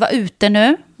 folk vill vara ute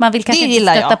nu. Man vill kanske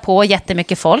inte stöta på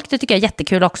jättemycket folk, det tycker jag är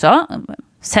jättekul också.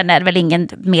 Sen är det väl ingen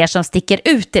mer som sticker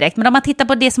ut direkt. Men om man tittar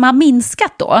på det som har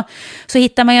minskat då, så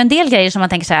hittar man ju en del grejer som man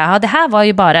tänker så här, ja, det här var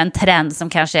ju bara en trend som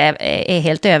kanske är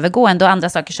helt övergående och andra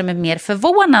saker som är mer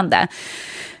förvånande.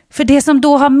 För det som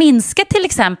då har minskat till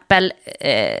exempel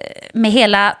med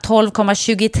hela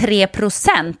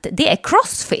 12,23%, det är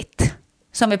CrossFit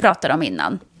som vi pratade om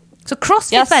innan. Så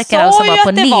CrossFit verkar alltså vara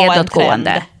på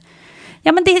nedåtgående.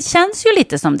 Ja, men det känns ju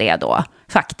lite som det då,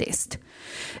 faktiskt.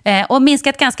 Och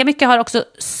minskat ganska mycket har också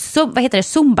Zumba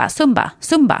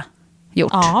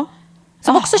gjort. Ja.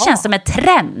 Som också känns som en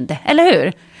trend, eller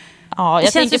hur? Ja,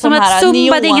 det känns ju som att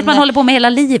Zumba det är inget man håller på med hela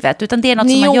livet, utan det är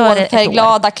något som man gör ett år.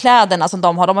 Glada kläderna som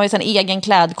de har ju en egen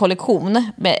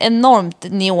klädkollektion med enormt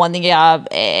neoniga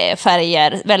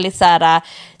färger, väldigt så här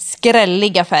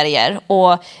skrälliga färger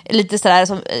och lite så där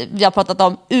som vi har pratat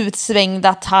om,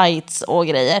 utsvängda tights och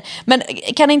grejer. Men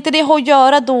kan inte det ha att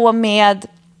göra då med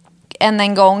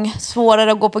en gång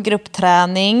svårare att gå på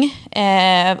gruppträning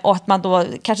och att man då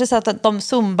kanske så att de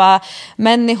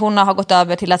Zumba-människorna har gått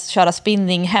över till att köra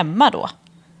spinning hemma då?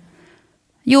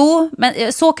 Jo,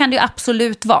 men så kan det ju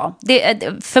absolut vara.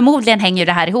 Förmodligen hänger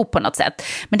det här ihop på något sätt.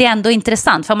 Men det är ändå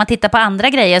intressant, för om man tittar på andra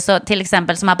grejer så till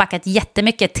exempel som har backat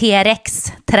jättemycket,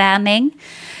 TRX-träning,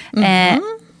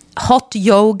 hot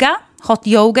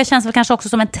yoga känns väl kanske också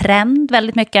som en trend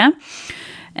väldigt mycket.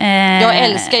 Jag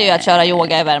älskar ju att köra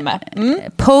yoga i värme.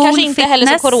 Kanske inte heller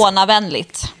så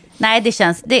coronavänligt. Nej,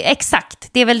 det är exakt,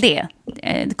 det är väl det.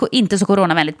 Inte så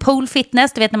coronavänligt. Pole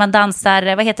fitness, du vet när man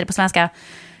dansar, vad heter det på svenska?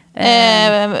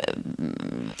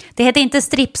 Det heter inte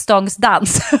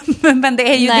strippstångsdans, men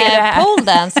det är ju det är. Pole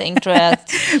dancing tror jag.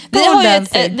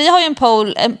 Vi har ju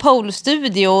en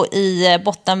pole-studio i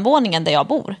bottenvåningen där jag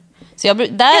bor. Så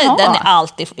den är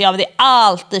alltid, det är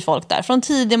alltid folk där. Från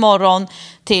tidig morgon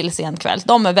till sen kväll.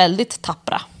 De är väldigt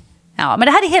tappra. Ja, men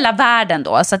det här är hela världen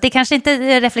då. Så att det kanske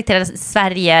inte reflekterar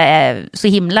Sverige så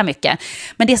himla mycket.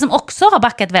 Men det som också har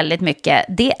backat väldigt mycket,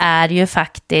 det är ju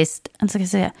faktiskt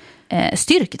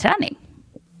styrketräning.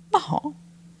 Jaha.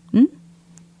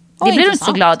 Det blir du inte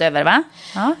så glad över, va?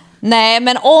 Ja. Nej,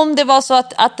 men om det var så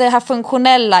att det här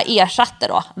funktionella ersatte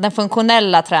då, den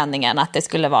funktionella träningen, att det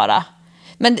skulle vara...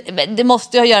 Men det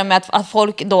måste ju ha att göra med att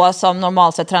folk då som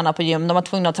normalt sett tränar på gym, de var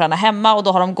tvungna att träna hemma, och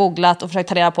då har de googlat och försökt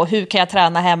ta reda på hur kan jag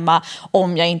träna hemma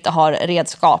om jag inte har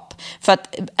redskap. För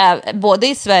att både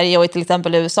i Sverige och i till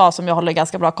exempel USA, som jag håller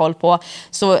ganska bra koll på,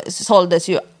 så såldes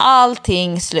ju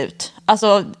allting slut.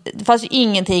 Alltså det fanns ju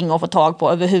ingenting att få tag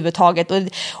på överhuvudtaget,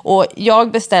 och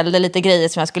jag beställde lite grejer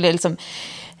som jag skulle liksom...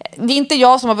 Det är inte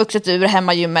jag som har vuxit ur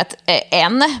hemmagymmet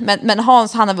än, men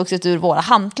Hans, han har vuxit ur våra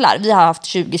hantlar. Vi har haft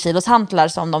 20 kilos hantlar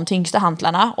som de tyngsta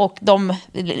hantlarna, och de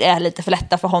är lite för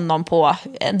lätta för honom på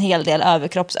en hel del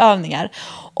överkroppsövningar.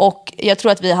 Och jag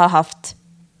tror att vi har haft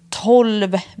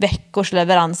 12 veckors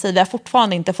leveranstid. Vi har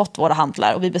fortfarande inte fått våra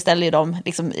hantlar, och vi beställde ju dem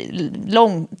liksom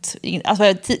långt,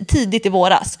 alltså tidigt i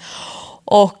våras.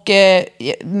 Och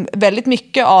väldigt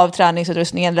mycket av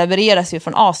träningsutrustningen levereras ju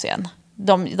från Asien.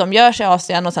 De görs i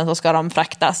Asien och sen så ska de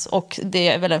fraktas, och det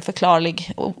är väl en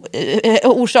förklarlig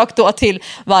orsak då till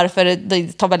varför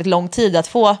det tar väldigt lång tid att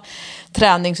få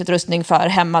träningsutrustning för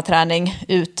hemmaträning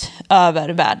ut över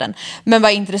världen. Men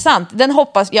vad intressant,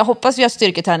 jag hoppas ju att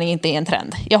styrketräning inte är en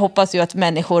trend. Jag hoppas ju att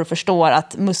människor förstår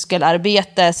att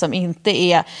muskelarbete som inte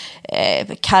är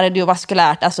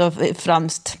kardiovaskulärt, alltså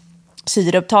främst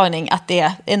syreupptagning, att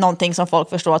det är någonting som folk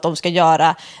förstår att de ska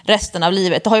göra resten av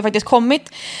livet. Det har ju faktiskt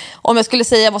kommit, om jag skulle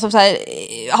säga vad som så här,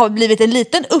 har blivit en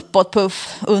liten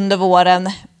uppåtpuff under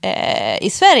våren i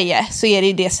Sverige, så är det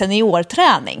ju det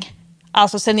seniorträning.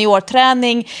 Alltså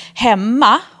seniorträning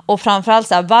hemma, och framförallt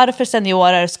så här, varför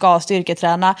seniorer ska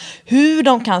styrketräna, hur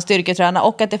de kan styrketräna,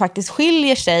 och att det faktiskt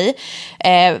skiljer sig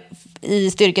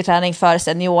i styrketräning för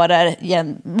seniorer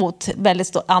mot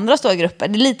väldigt andra stora grupper.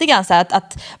 Det är lite grann så här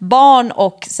att barn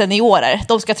och seniorer,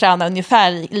 de ska träna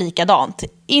ungefär likadant.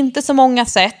 Inte så många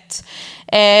sätt.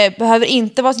 Behöver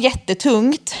inte vara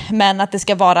jättetungt, men att det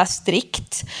ska vara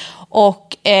strikt.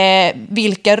 Och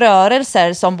vilka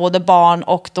rörelser som både barn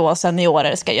och då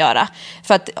seniorer ska göra.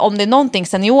 För att om det är någonting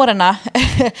seniorerna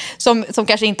som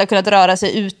kanske inte har kunnat röra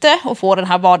sig ute och få den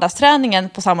här vardagsträningen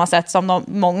på samma sätt som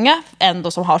många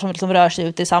ändå som rör sig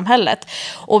ute i samhället.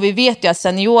 Och vi vet ju att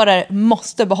seniorer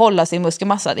måste behålla sin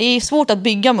muskelmassa. Det är svårt att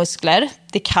bygga muskler,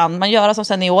 det kan man göra som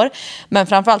senior, men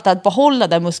framförallt att behålla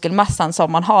den muskelmassan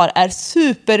som man har är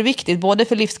superviktigt, både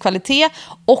för livskvalitet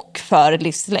och för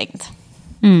livslängd.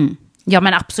 Ja,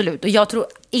 men absolut. Och jag tror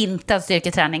inte att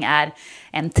styrketräning är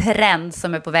en trend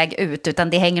som är på väg ut, utan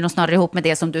det hänger nog snarare ihop med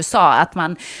det som du sa, att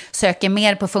man söker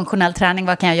mer på funktionell träning.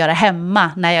 Vad kan jag göra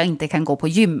hemma när jag inte kan gå på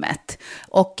gymmet?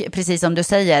 Och precis som du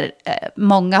säger,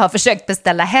 många har försökt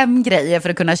beställa hem grejer för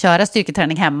att kunna köra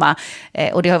styrketräning hemma,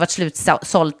 och det har varit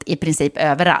slutsålt i princip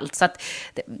överallt. Så att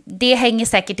det hänger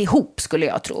säkert ihop, skulle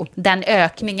jag tro. Den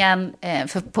ökningen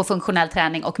på funktionell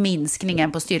träning och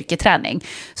minskningen på styrketräning.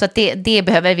 Så att det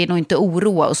behöver vi nog inte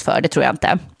oroa oss för, det tror jag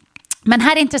inte. Men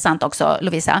här är intressant också,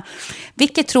 Lovisa.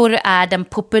 Vilket tror du är den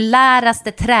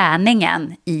populäraste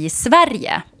träningen i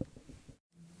Sverige?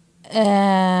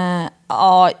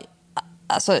 Ja,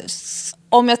 alltså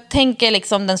om jag tänker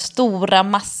liksom den stora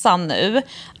massan nu,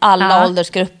 alla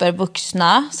åldersgrupper,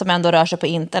 vuxna som ändå rör sig på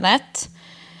internet,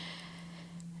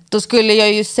 då skulle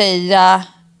jag ju säga,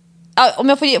 om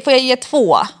jag får jag ge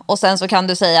 2, och sen så kan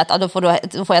du säga att då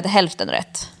får jag till hälften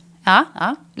rätt.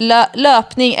 Ja.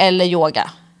 Löpning eller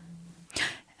yoga?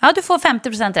 Ja, du får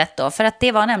 50% rätt då, för att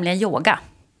det var nämligen yoga.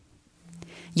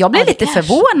 Jag blev lite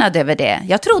förvånad över det.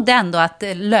 Jag trodde ändå att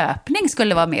löpning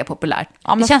skulle vara mer populärt.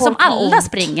 Ja, det känns som alla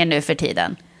springer nu för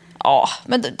tiden. Ja,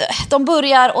 men de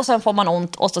börjar och sen får man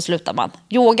ont och så slutar man.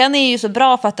 Yogan är ju så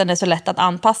bra för att den är så lätt att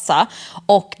anpassa,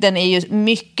 och den är ju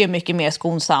mycket, mycket mer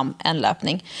skonsam än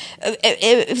löpning.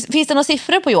 Finns det några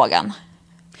siffror på yogan?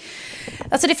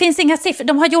 Alltså det finns inga siffror.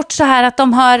 De har gjort så här att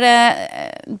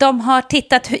de har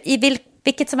tittat i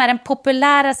vilket som är den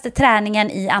populäraste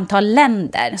träningen i antal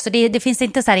länder. Så det finns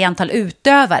inte så här i antal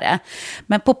utövare.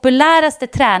 Men populäraste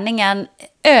träningen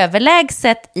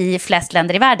överlägset i flest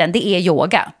länder i världen, det är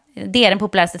yoga. Det är den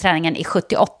populäraste träningen i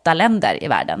 78 länder i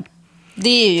världen. Det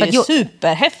är ju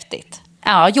superhäftigt.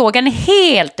 Ja, yogan är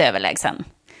helt överlägsen.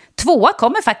 2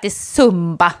 kommer faktiskt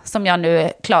zumba, som jag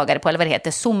nu klagade på, eller vad det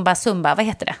heter. Zumba, vad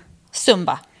heter det?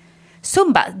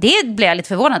 Zumba, det blev jag lite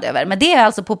förvånad över. Men det är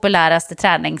alltså populäraste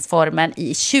träningsformen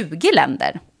i 20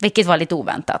 länder, vilket var lite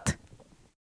oväntat.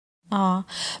 Ja,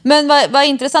 men vad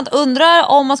intressant. Undrar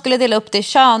om man skulle dela upp det i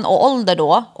kön och ålder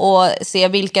då och se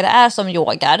vilka det är som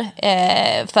yogar.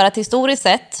 För att historiskt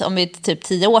sett, om vi typ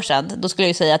 10 år sedan, då skulle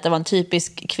jag säga att det var en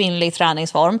typisk kvinnlig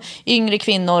träningsform. Yngre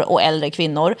kvinnor och äldre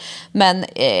kvinnor. Men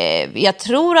jag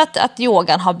tror att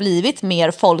yogan har blivit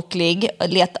mer folklig,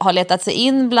 har letat sig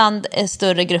in bland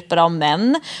större grupper av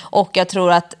män. Och jag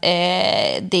tror att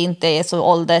det inte är så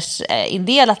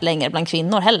åldersindelat längre bland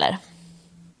kvinnor heller.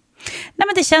 Nej,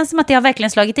 men det känns som att det har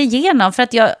verkligen slagit igenom. För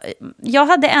att jag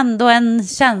hade ändå en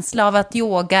känsla av att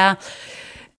yoga...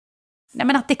 Nej,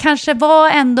 men att det kanske var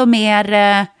ändå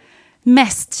mer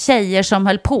mest tjejer som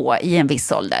höll på i en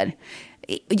viss ålder.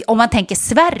 Om man tänker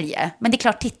Sverige. Men det är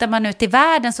klart, tittar man ut i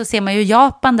världen så ser man ju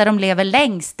Japan där de lever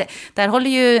längst. Där håller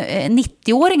ju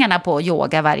 90-åringarna på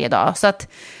yoga varje dag. Så att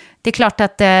det är klart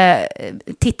att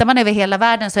tittar man över hela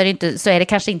världen så är det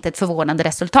kanske inte ett förvånande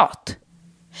resultat.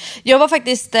 Jag var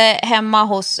faktiskt hemma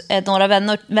hos några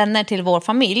vänner till vår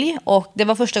familj och det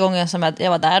var första gången som jag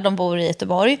var där. De bor i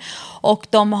Göteborg och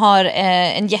de har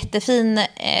en jättefin,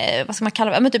 vad ska man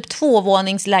kalla det, men typ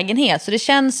 2-våningslägenhet. Så det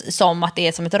känns som att det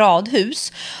är som ett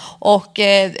radhus. Och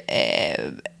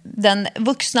den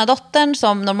vuxna dottern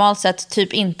som normalt sett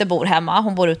typ inte bor hemma,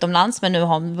 hon bor utomlands, men nu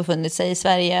har hon befunnit sig i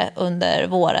Sverige under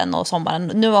våren och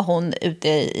sommaren. Nu var hon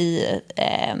ute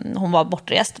hon var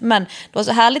bortrest, men det var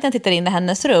så härligt när jag tittade in i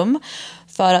hennes rum.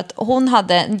 För att hon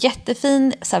hade en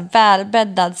jättefin så här,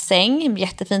 välbäddad säng,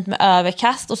 jättefint med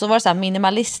överkast. Och så var det så här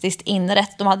minimalistiskt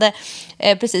inrätt. De hade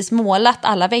precis målat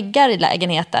alla väggar i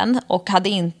lägenheten och hade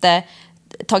inte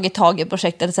tagit tag i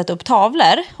projektet att sätta upp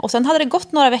tavlor. Och sen hade det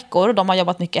gått några veckor och de har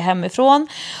jobbat mycket hemifrån.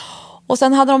 Och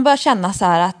sen hade de börjat känna så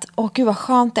här att gud vad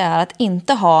skönt det är att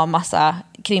inte ha massa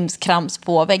krimskrams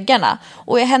på väggarna.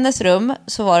 Och i hennes rum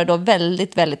så var det då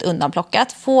väldigt, väldigt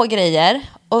undanplockat. Få grejer.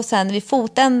 Och sen vid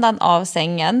fotändan av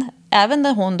sängen, även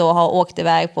när hon då har åkt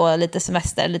iväg på lite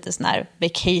semester, lite sån här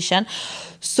vacation,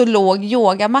 så låg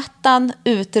yogamattan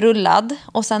utrullad.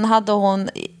 Och sen hade hon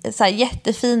så här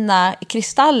jättefina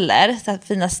kristaller, så här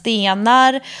fina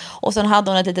stenar. Och sen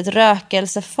hade hon ett litet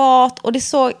rökelsefat. Och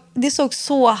det såg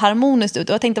så harmoniskt ut.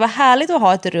 Och jag tänkte vad härligt att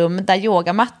ha ett rum där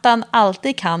yogamattan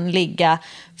alltid kan ligga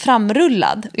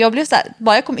framrullad. Jag blev så här,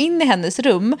 bara jag kom in i hennes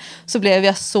rum så blev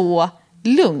jag så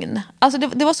lugn. Alltså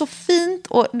det var så fint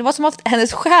och det var som att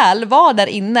hennes själ var där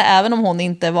inne även om hon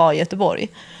inte var i Göteborg.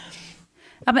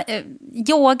 Ja, men,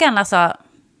 yogan, alltså,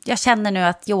 jag känner nu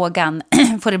att yogan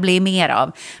får det bli mer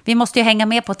av. Vi måste ju hänga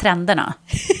med på trenderna.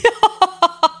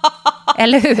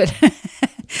 Eller hur?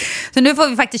 Så nu får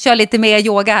vi faktiskt köra lite mer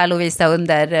yoga här, Lovisa,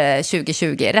 under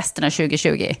 2020, resten av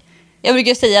 2020. Jag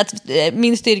brukar säga att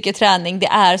min styrketräning, det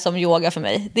är som yoga för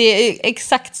mig. Det är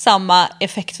exakt samma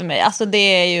effekt för mig. Alltså det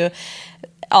är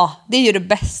ju det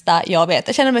bästa jag vet.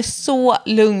 Jag känner mig så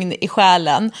lugn i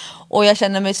själen. Och jag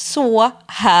känner mig så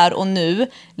här och nu.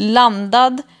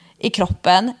 Landad i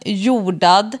kroppen.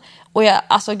 Jordad. Och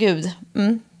alltså gud.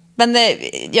 Men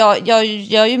jag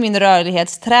gör ju min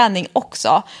rörlighetsträning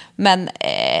också. Men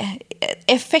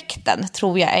effekten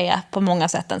tror jag är på många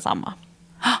sätt densamma.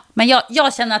 Men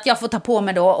jag känner att jag får ta på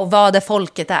mig då och vad det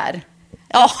folket är.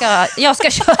 Jag ska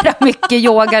köra mycket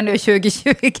yoga nu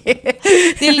 2020.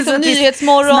 Det är liksom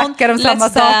nyhetsmorgon, snackar om samma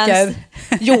saker.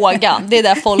 Yogan, det är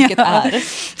där folket är.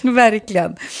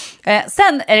 Verkligen.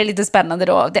 Sen är det lite spännande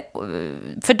då.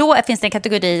 För då finns det en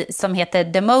kategori som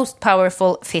heter The Most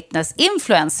Powerful Fitness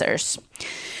Influencers.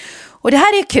 Och det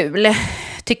här är kul,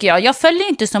 tycker jag. Jag följer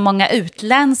inte så många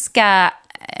utländska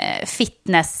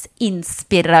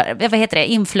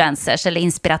influencers eller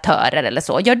inspiratörer eller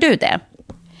så. Gör du det?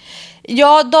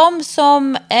 Ja,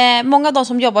 många av de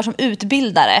som jobbar som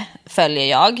utbildare följer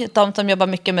jag. De som jobbar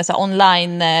mycket med så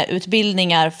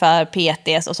online-utbildningar för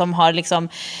PTs och som har liksom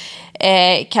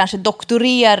kanske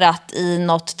doktorerat i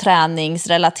något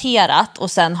träningsrelaterat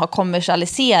och sen har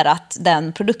kommersialiserat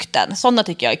den produkten. Sådana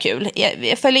tycker jag är kul.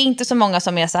 Jag följer inte så många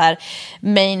som är så här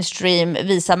mainstream,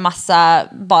 visar massa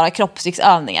bara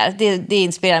kroppsviktsövningar. Det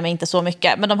inspirerar mig inte så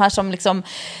mycket. Men de här som liksom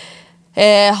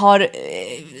har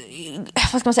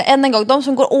vad ska man säga, än en gång, de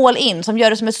som går all in, som gör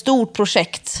det som ett stort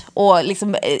projekt och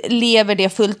liksom lever det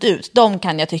fullt ut, de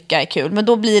kan jag tycka är kul. Men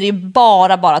då blir det ju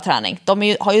bara träning.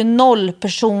 De har ju 0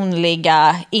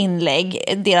 personliga inlägg.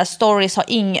 Deras stories har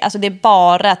alltså det är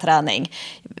bara träning.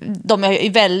 de är ju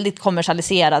väldigt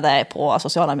kommersialiserade på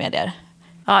sociala medier.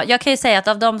 Ja, jag kan ju säga att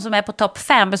av de som är på topp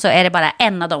 5 så är det bara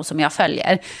en av dem som jag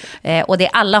följer. Och det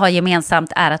alla har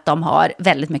gemensamt är att de har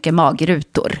väldigt mycket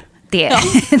magrutor. Det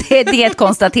är ett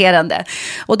konstaterande.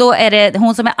 Och då är det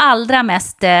hon som är allra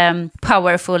mest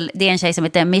powerful, det är en tjej som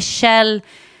heter Michelle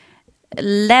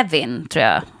Levin, tror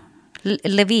jag.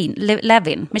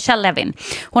 Michelle Levin.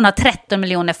 Hon har 13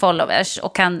 miljoner followers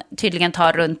och kan tydligen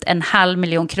ta runt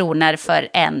 500 000 kronor för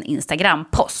en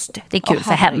Instagram-post. Det är kul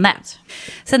för henne.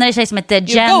 Sen är det en tjej som heter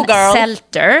Jen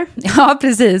Selter. Ja,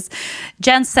 precis.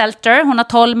 Jen Selter, hon har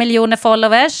 12 miljoner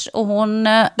followers och hon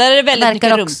där är det väldigt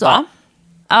mycket rumpa.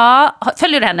 Ja,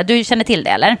 följer du henne? Du känner till det,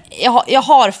 eller? Jag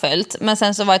har följt, men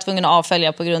sen så var jag tvungen att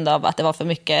avfölja på grund av att det var för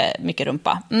mycket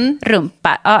rumpa.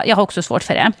 Rumpa, ja, jag har också svårt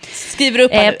för det. Skriver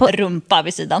upp rumpa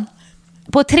vid sidan.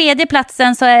 På 3:e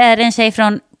platsen så är det en tjej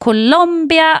från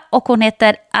Colombia och hon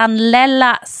heter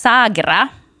Anlela Sagra.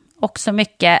 Också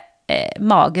mycket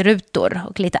magrutor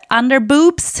och lite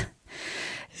underboobs.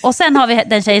 Och sen har vi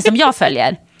den tjejen som jag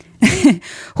följer.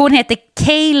 Hon heter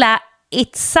Kayla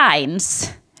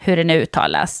Itsigns, hur det nu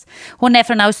uttalas. Hon är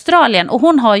från Australien och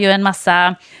hon har ju en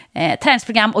massa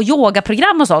träningsprogram och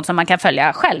yogaprogram och sånt som man kan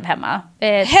följa själv hemma.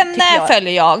 Henne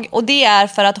följer jag och det är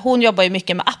för att hon jobbar ju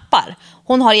mycket med appar.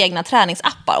 Hon har egna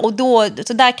träningsappar och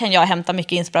så där kan jag hämta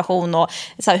mycket inspiration och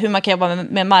så här, hur man kan jobba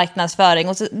med marknadsföring.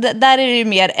 Och så, där är det ju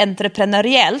mer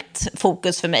entreprenöriellt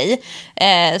fokus för mig.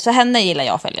 Så henne gillar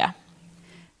jag att följa.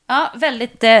 Ja,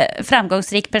 väldigt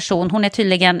framgångsrik person. Hon är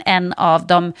tydligen en av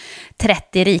de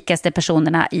 30 rikaste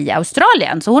personerna i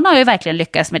Australien. Så hon har ju verkligen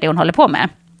lyckats med det hon håller på med.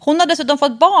 Hon har dessutom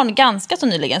fått barn ganska så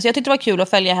nyligen. Så jag tyckte det var kul att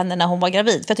följa henne när hon var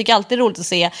gravid. För jag tycker alltid det är roligt att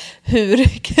se hur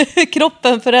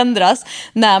kroppen förändras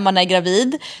när man är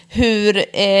gravid.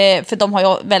 För de har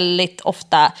ju väldigt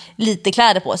ofta lite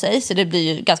kläder på sig. Så det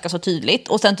blir ju ganska så tydligt.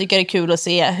 Och sen tycker jag det är kul att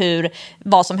se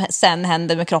vad som sen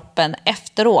händer med kroppen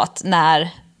efteråt när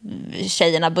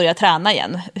tjejerna börjar träna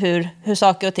igen, hur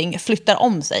saker och ting flyttar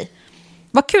om sig.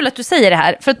 Vad kul att du säger det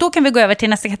här, för då kan vi gå över till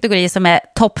nästa kategori som är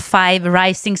Top 5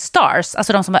 Rising Stars,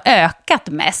 alltså de som har ökat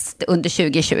mest under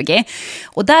 2020.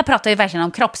 Och där pratar vi verkligen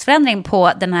om kroppsförändring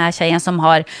på den här tjejen som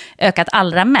har ökat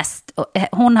allra mest.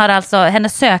 Hon har alltså,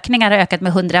 hennes sökningar har ökat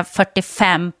med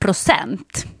 145%.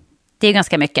 Det är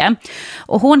ganska mycket.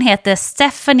 Och hon heter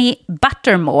Stephanie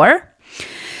Buttermore.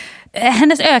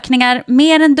 Hennes ökningar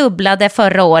mer än dubblade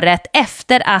förra året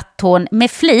efter att hon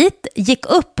med flit gick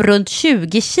upp runt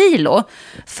 20 kilo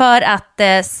för att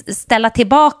ställa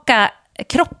tillbaka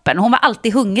kroppen. Hon var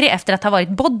alltid hungrig efter att ha varit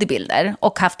bodybuilder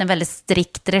och haft en väldigt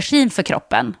strikt regim för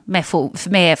kroppen med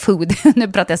food,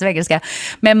 nu pratar jag svengelska,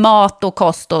 med mat och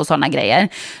kost och sådana grejer.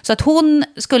 Så att hon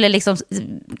skulle liksom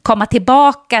komma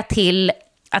tillbaka till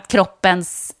att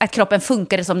kroppen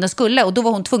funkade som den skulle, och då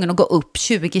var hon tvungen att gå upp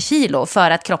 20 kilo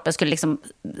för att kroppen skulle liksom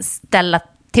ställa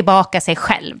tillbaka sig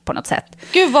själv på något sätt.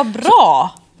 Gud vad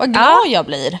bra, vad glad jag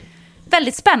blir.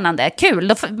 Väldigt spännande, kul.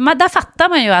 Där fattar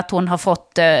man ju att hon har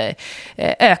fått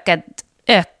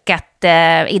ökat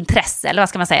intresse, eller vad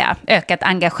ska man säga, ökat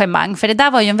engagemang. För det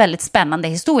där var ju en väldigt spännande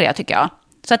historia tycker jag.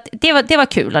 Så att det var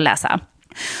kul att läsa.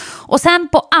 Och sen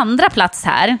på andra plats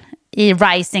här i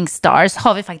Rising Stars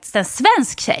har vi faktiskt en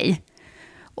svensk tjej.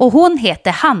 Och hon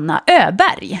heter Hanna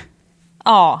Öberg.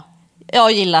 Ja,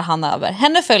 jag gillar Hanna Öberg.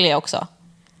 Henne följer jag också.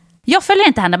 Jag följer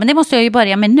inte henne, men det måste jag ju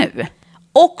börja med nu.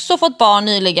 Också fått barn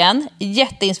nyligen.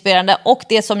 Jätteinspirerande. Och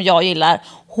det som jag gillar,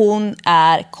 hon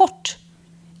är kort.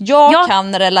 Jag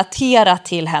kan relatera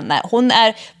till henne. Hon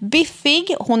är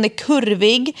biffig, hon är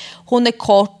kurvig, hon är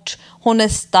kort, hon är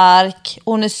stark,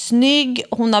 hon är snygg,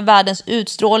 hon har världens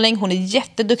utstrålning, hon är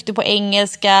jätteduktig på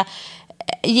engelska.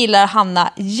 Gillar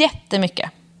Hanna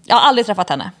jättemycket. Jag har aldrig träffat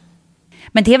henne.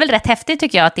 Men det är väl rätt häftigt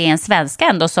tycker jag att det är en svenska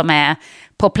ändå som är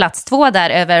på plats 2 där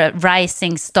över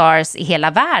Rising Stars i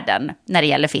hela världen när det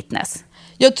gör fitness.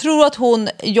 Jag tror att hon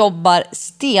jobbar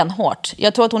stenhårt.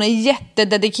 Jag tror att hon är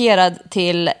jättededikerad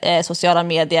till sociala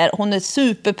medier. Hon är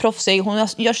superproffsig. Hon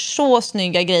gör så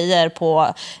snygga grejer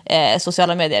på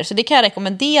sociala medier. Så det kan jag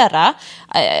rekommendera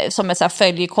som ett så här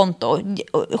följekonto.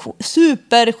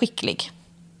 Superskicklig.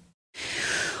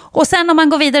 Och sen om man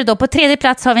går vidare då, på 3:e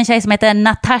plats har vi en tjej som heter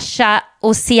Natasha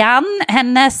Ocean.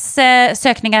 Hennes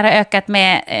sökningar har ökat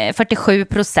med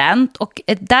 47%. Och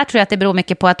där tror jag att det beror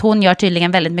mycket på att hon gör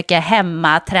tydligen väldigt mycket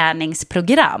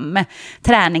hemmaträningsprogram.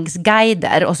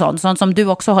 Träningsguider och sånt som du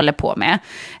också håller på med.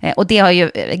 Och det har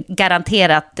ju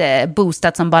garanterat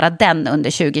boostat som bara den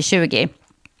under 2020.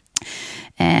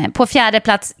 På 4:e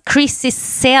plats Chrissy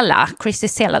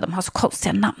Sela, de har så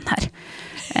konstiga namn här.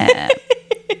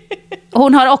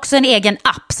 Hon har också en egen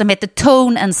app som heter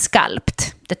Tone and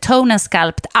Sculpt. The Tone and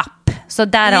Sculpt app Så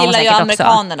där har hon gillar ju säkert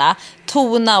amerikanerna.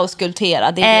 Tona och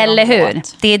skulptera. Det är eller det de hur?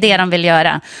 åt. Det är det de vill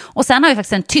göra. Och sen har vi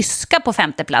faktiskt en tyska på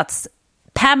 5:e plats.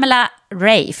 Pamela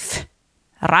Reif.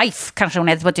 Reif kanske hon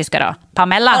heter på tyska då.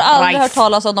 Pamela Jag har aldrig Reif. hört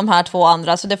talas om de här 2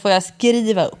 andra, så det får jag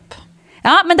skriva upp.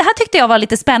 Ja, men det här tyckte jag var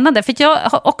lite spännande, för jag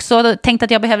har också tänkt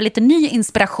att jag behöver lite ny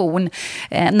inspiration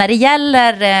när det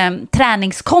gäller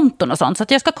träningskonton och sånt. Så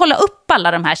att jag ska kolla upp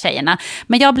alla de här tjejerna.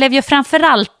 Men jag blev ju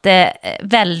framförallt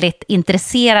väldigt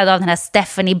intresserad av den här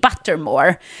Stephanie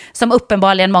Buttermore, som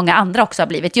uppenbarligen många andra också har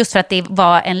blivit, just för att det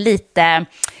var en lite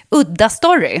udda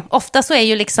story. Ofta så är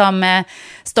ju liksom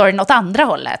storyn åt andra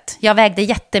hållet. Jag vägde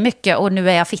jättemycket och nu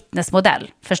är jag fitnessmodell,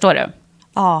 förstår du?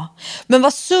 Ja, men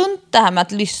vad sunt det här med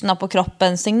att lyssna på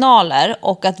kroppens signaler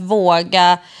och att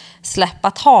våga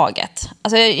släppa taget.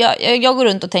 Alltså jag går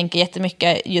runt och tänker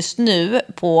jättemycket just nu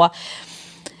på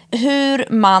hur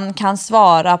man kan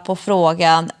svara på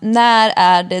frågan: när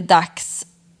är det dags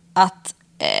att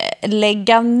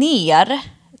lägga ner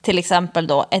till exempel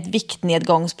då ett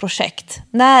viktnedgångsprojekt?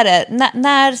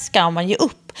 När ska man ge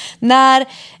upp?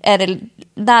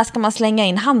 När ska man slänga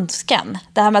in handsken?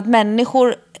 Det här med att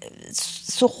människor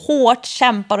så hårt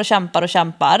kämpar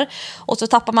och så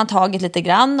tappar man taget lite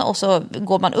grann och så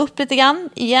går man upp lite grann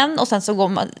igen och sen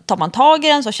så tar man tag i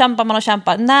den, så kämpar man och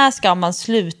kämpar. När ska man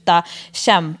sluta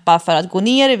kämpa för att gå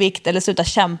ner i vikt eller sluta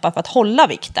kämpa för att hålla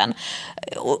vikten?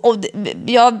 Och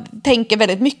jag tänker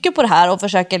väldigt mycket på det här och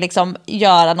försöker liksom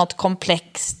göra något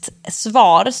komplext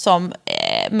svar som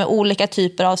med olika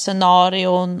typer av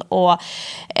scenarion och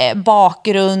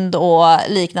bakgrund och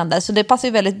liknande. Så det passar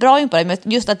ju väldigt bra in på det, med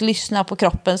just att lyssna på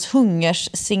kroppens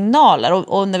hungerssignaler.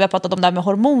 Och när vi har pratat om det här med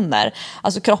hormoner,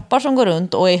 alltså kroppar som går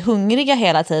runt och är hungriga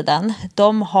hela tiden,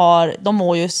 de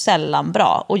mår ju sällan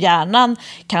bra, och hjärnan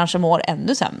kanske mår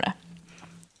ännu sämre.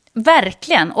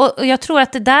 Verkligen, och jag tror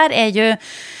att det där är ju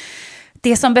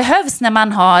det som behövs när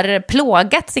man har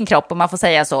plågat sin kropp, om man får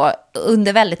säga så,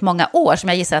 under väldigt många år, som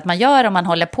jag gissar att man gör om man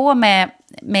håller på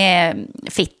med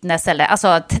fitness, eller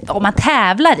alltså om man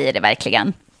tävlar i det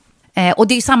verkligen. Och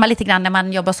det är ju samma lite grann när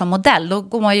man jobbar som modell. Då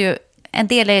går man ju, en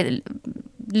del är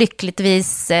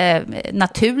lyckligtvis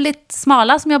naturligt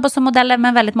smala som jobbar som modeller,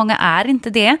 men väldigt många är inte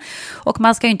det. Och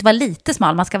man ska ju inte vara lite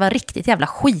smal, man ska vara riktigt jävla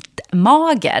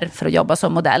skitmager för att jobba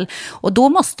som modell. Och då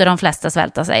måste de flesta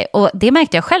svälta sig. Och det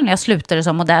märkte jag själv när jag slutade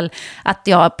som modell, att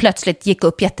jag plötsligt gick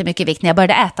upp jättemycket i vikt när jag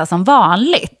började äta som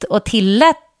vanligt och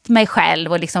tillät mig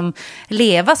själv och liksom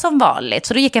leva som vanligt.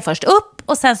 Så då gick jag först upp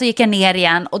och sen så gick jag ner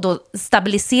igen, och då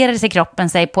stabiliserade sig kroppen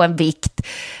sig på en vikt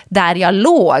där jag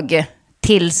låg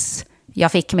tills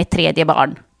jag fick mitt 3:e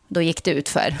barn. Då gick det ut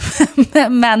för.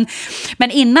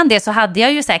 men innan det så hade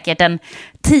jag ju säkert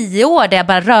 10 år där jag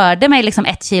bara rörde mig liksom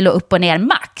 1 kilo upp och ner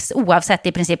max, oavsett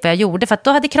i princip vad jag gjorde, för att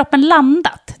då hade kroppen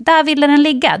landat. Där ville den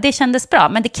ligga. Det kändes bra,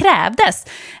 men det krävdes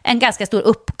en ganska stor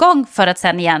uppgång för att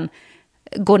sen igen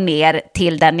gå ner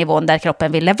till den nivån där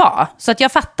kroppen ville vara. Så att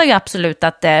jag fattar ju absolut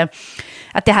att det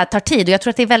här tar tid, och jag tror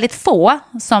att det är väldigt få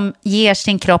som ger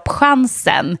sin kropp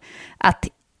chansen att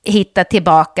hitta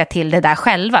tillbaka till det där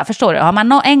själva. Förstår du? Har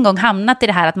man en gång hamnat i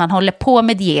det här att man håller på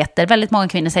med dieter, väldigt många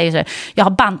kvinnor säger så: jag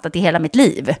har bantat i hela mitt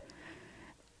liv.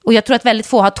 Och jag tror att väldigt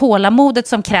få har tålamodet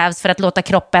som krävs för att låta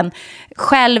kroppen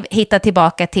själv hitta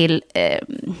tillbaka till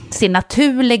sin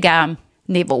naturliga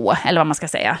nivå, eller vad man ska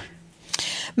säga.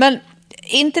 Men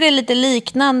inte det är lite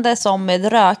liknande som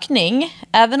med rökning?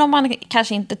 Även om man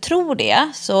kanske inte tror det,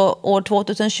 så år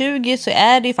 2020 så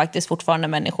är det ju faktiskt fortfarande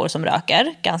människor som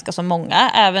röker, ganska så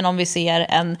många, även om vi ser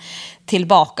en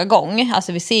tillbakagång.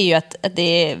 Alltså vi ser ju att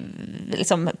det är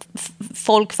liksom,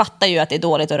 folk fattar ju att det är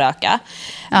dåligt att röka.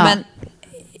 Ja. Men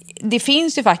det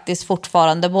finns ju faktiskt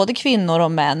fortfarande både kvinnor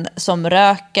och män som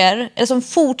röker, eller som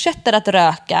fortsätter att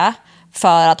röka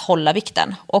för att hålla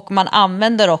vikten. Och man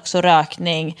använder också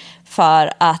rökning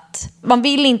för att man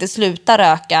vill inte sluta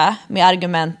röka med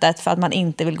argumentet för att man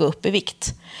inte vill gå upp i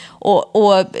vikt.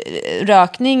 Och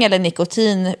rökning eller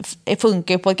nikotin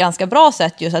funkar på ett ganska bra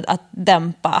sätt just att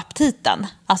dämpa aptiten.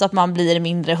 Alltså att man blir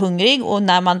mindre hungrig, och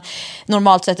när man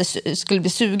normalt sett skulle bli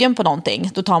sugen på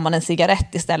någonting, då tar man en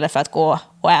cigarett istället för att gå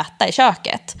och äta i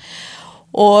köket.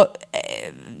 Och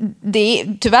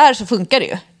tyvärr så funkar det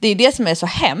ju. Det är det som är så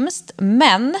hemskt.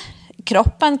 Men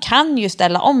kroppen kan ju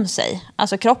ställa om sig.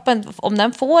 Alltså kroppen, om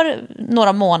den får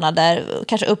några månader,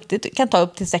 kanske kan ta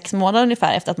upp till 6 månader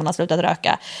ungefär efter att man har slutat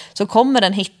röka, så kommer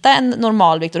den hitta en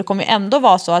normalvikt. Och det kommer ju ändå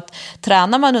vara så att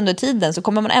tränar man under tiden så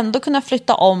kommer man ändå kunna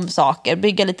flytta om saker,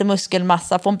 bygga lite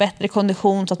muskelmassa, få en bättre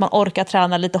kondition så att man orkar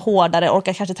träna lite hårdare,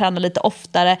 orkar kanske träna lite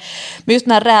oftare. Men just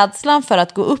den här rädslan för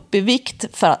att gå upp i vikt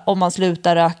om man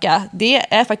slutar röka,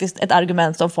 det är faktiskt ett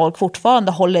argument som folk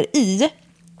fortfarande håller i,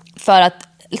 för att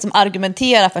liksom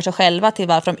argumentera för sig själva till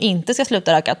varför de inte ska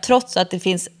sluta röka, trots att det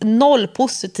finns 0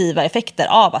 positiva effekter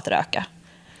av att röka.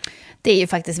 Det är ju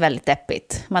faktiskt väldigt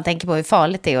deppigt. Man tänker på hur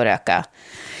farligt det är att röka.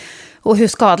 Och hur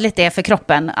skadligt det är för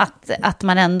kroppen. Att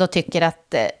man ändå tycker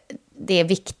att det är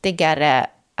viktigare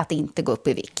att inte gå upp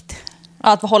i vikt.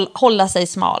 Att hålla sig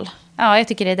smal. Ja, jag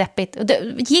tycker det är deppigt.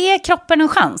 Ge kroppen en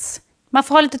chans. Man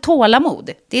får ha lite tålamod.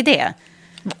 Det är det.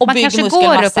 Och man kanske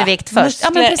går upp i vikt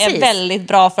först. Muskler är väldigt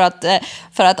bra för att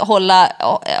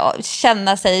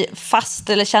känna sig fast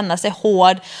eller känna sig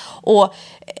hård. Och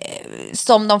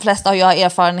som de flesta har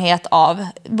erfarenhet av,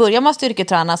 börjar man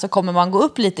styrketräna så kommer man gå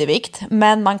upp lite i vikt,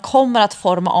 men man kommer att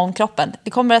forma om kroppen.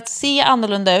 Det kommer att se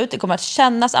annorlunda ut, det kommer att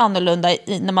kännas annorlunda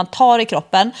när man tar i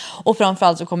kroppen, och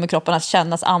framförallt så kommer kroppen att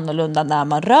kännas annorlunda när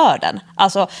man rör den.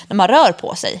 Alltså när man rör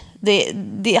på sig.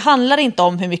 Det handlar inte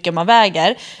om hur mycket man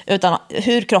väger, utan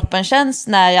hur kroppen känns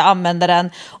när jag använder den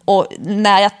och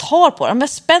när jag tar på den. Om jag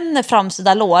spänner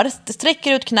framsida lår,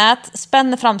 sträcker ut knät,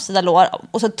 spänner framsida lår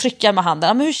och så trycker jag med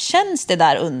handen. Men hur känns det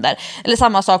där under? Eller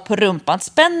samma sak på rumpan.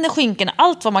 Spänner skinken,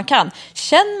 allt vad man kan.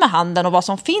 Känn med handen och vad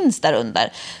som finns där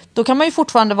under. Då kan man ju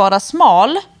fortfarande vara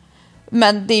smal,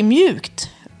 men det är mjukt.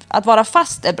 Att vara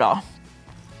fast är bra.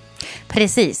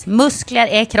 Precis. Muskler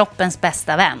är kroppens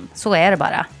bästa vän. Så är det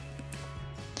bara.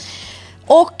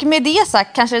 Och med det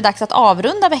sagt kanske det är dags att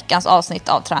avrunda veckans avsnitt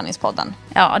av Träningspodden.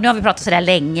 Ja, nu har vi pratat så där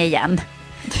länge igen.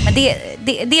 Men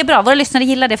det är bra, våra lyssnare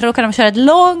gillar det, för då kan de köra ett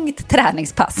långt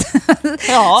träningspass.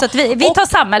 Ja. Så att vi tar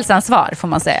samhällsansvar, får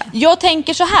man säga. Jag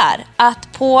tänker så här,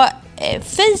 att på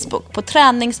Facebook, på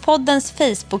Träningspoddens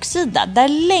Facebook-sida, där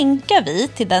länkar vi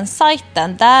till den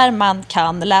sajten där man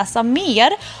kan läsa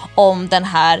mer om den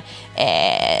här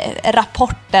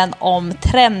rapporten om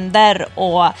trender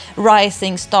och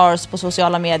rising stars på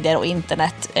sociala medier och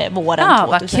internet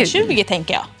våren 2020,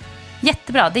 tänker jag.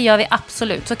 Jättebra, det gör vi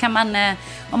absolut. Så kan man,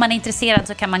 om man är intresserad,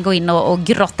 så kan man gå in och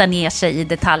grotta ner sig i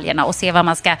detaljerna och se vad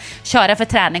man ska köra för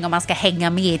träning, om man ska hänga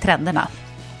med i trenderna.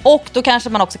 Och då kanske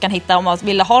man också kan hitta, om man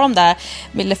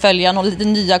ville följa några lite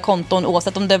nya konton,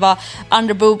 oavsett om det var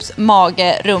underboobs,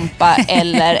 mage, rumpa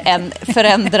eller en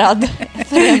förändrad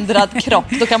kropp.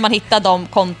 Då kan man hitta de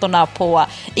kontorna på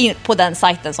den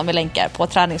sajten som vi länkar på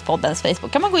Träningspoddens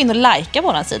Facebook. Kan man gå in och likea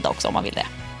våran sida också om man vill det.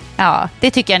 Ja,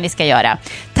 det tycker jag ni ska göra.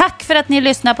 Tack för att ni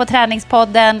lyssnar på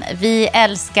Träningspodden. Vi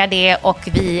älskar det och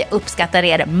vi uppskattar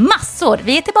er massor.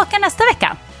 Vi är tillbaka nästa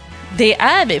vecka. Det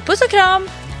är vi. Puss och kram.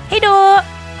 Hej då!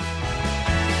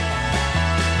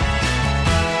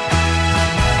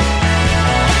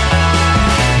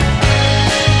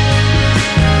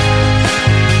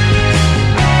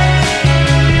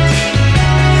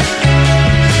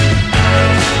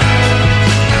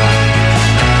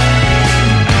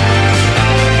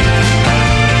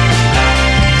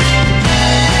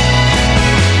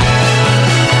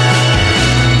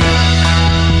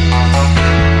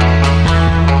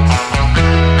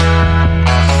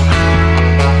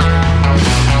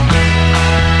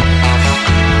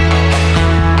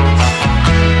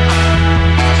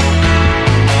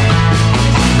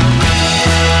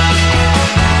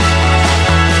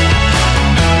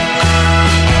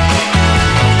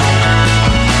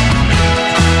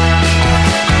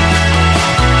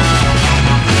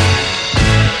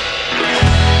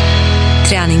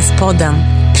 Träningspodden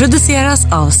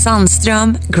produceras av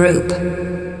Sandström Group.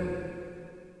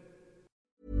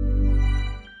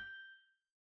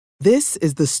 This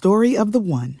is the story of the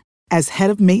one. As head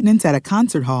of maintenance at a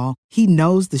concert hall, he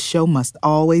knows the show must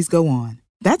always go on.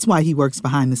 That's why he works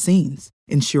behind the scenes,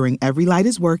 ensuring every light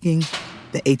is working,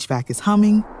 the HVAC is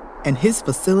humming, and his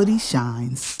facility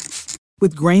shines.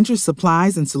 With Grainger's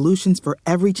supplies and solutions for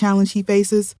every challenge he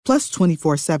faces, plus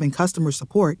 24/7 customer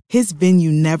support, his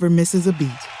venue never misses a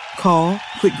beat. Call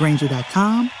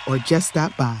quickgrainger.com or just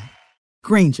stop by.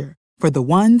 Grainger, for the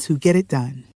ones who get it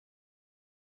done.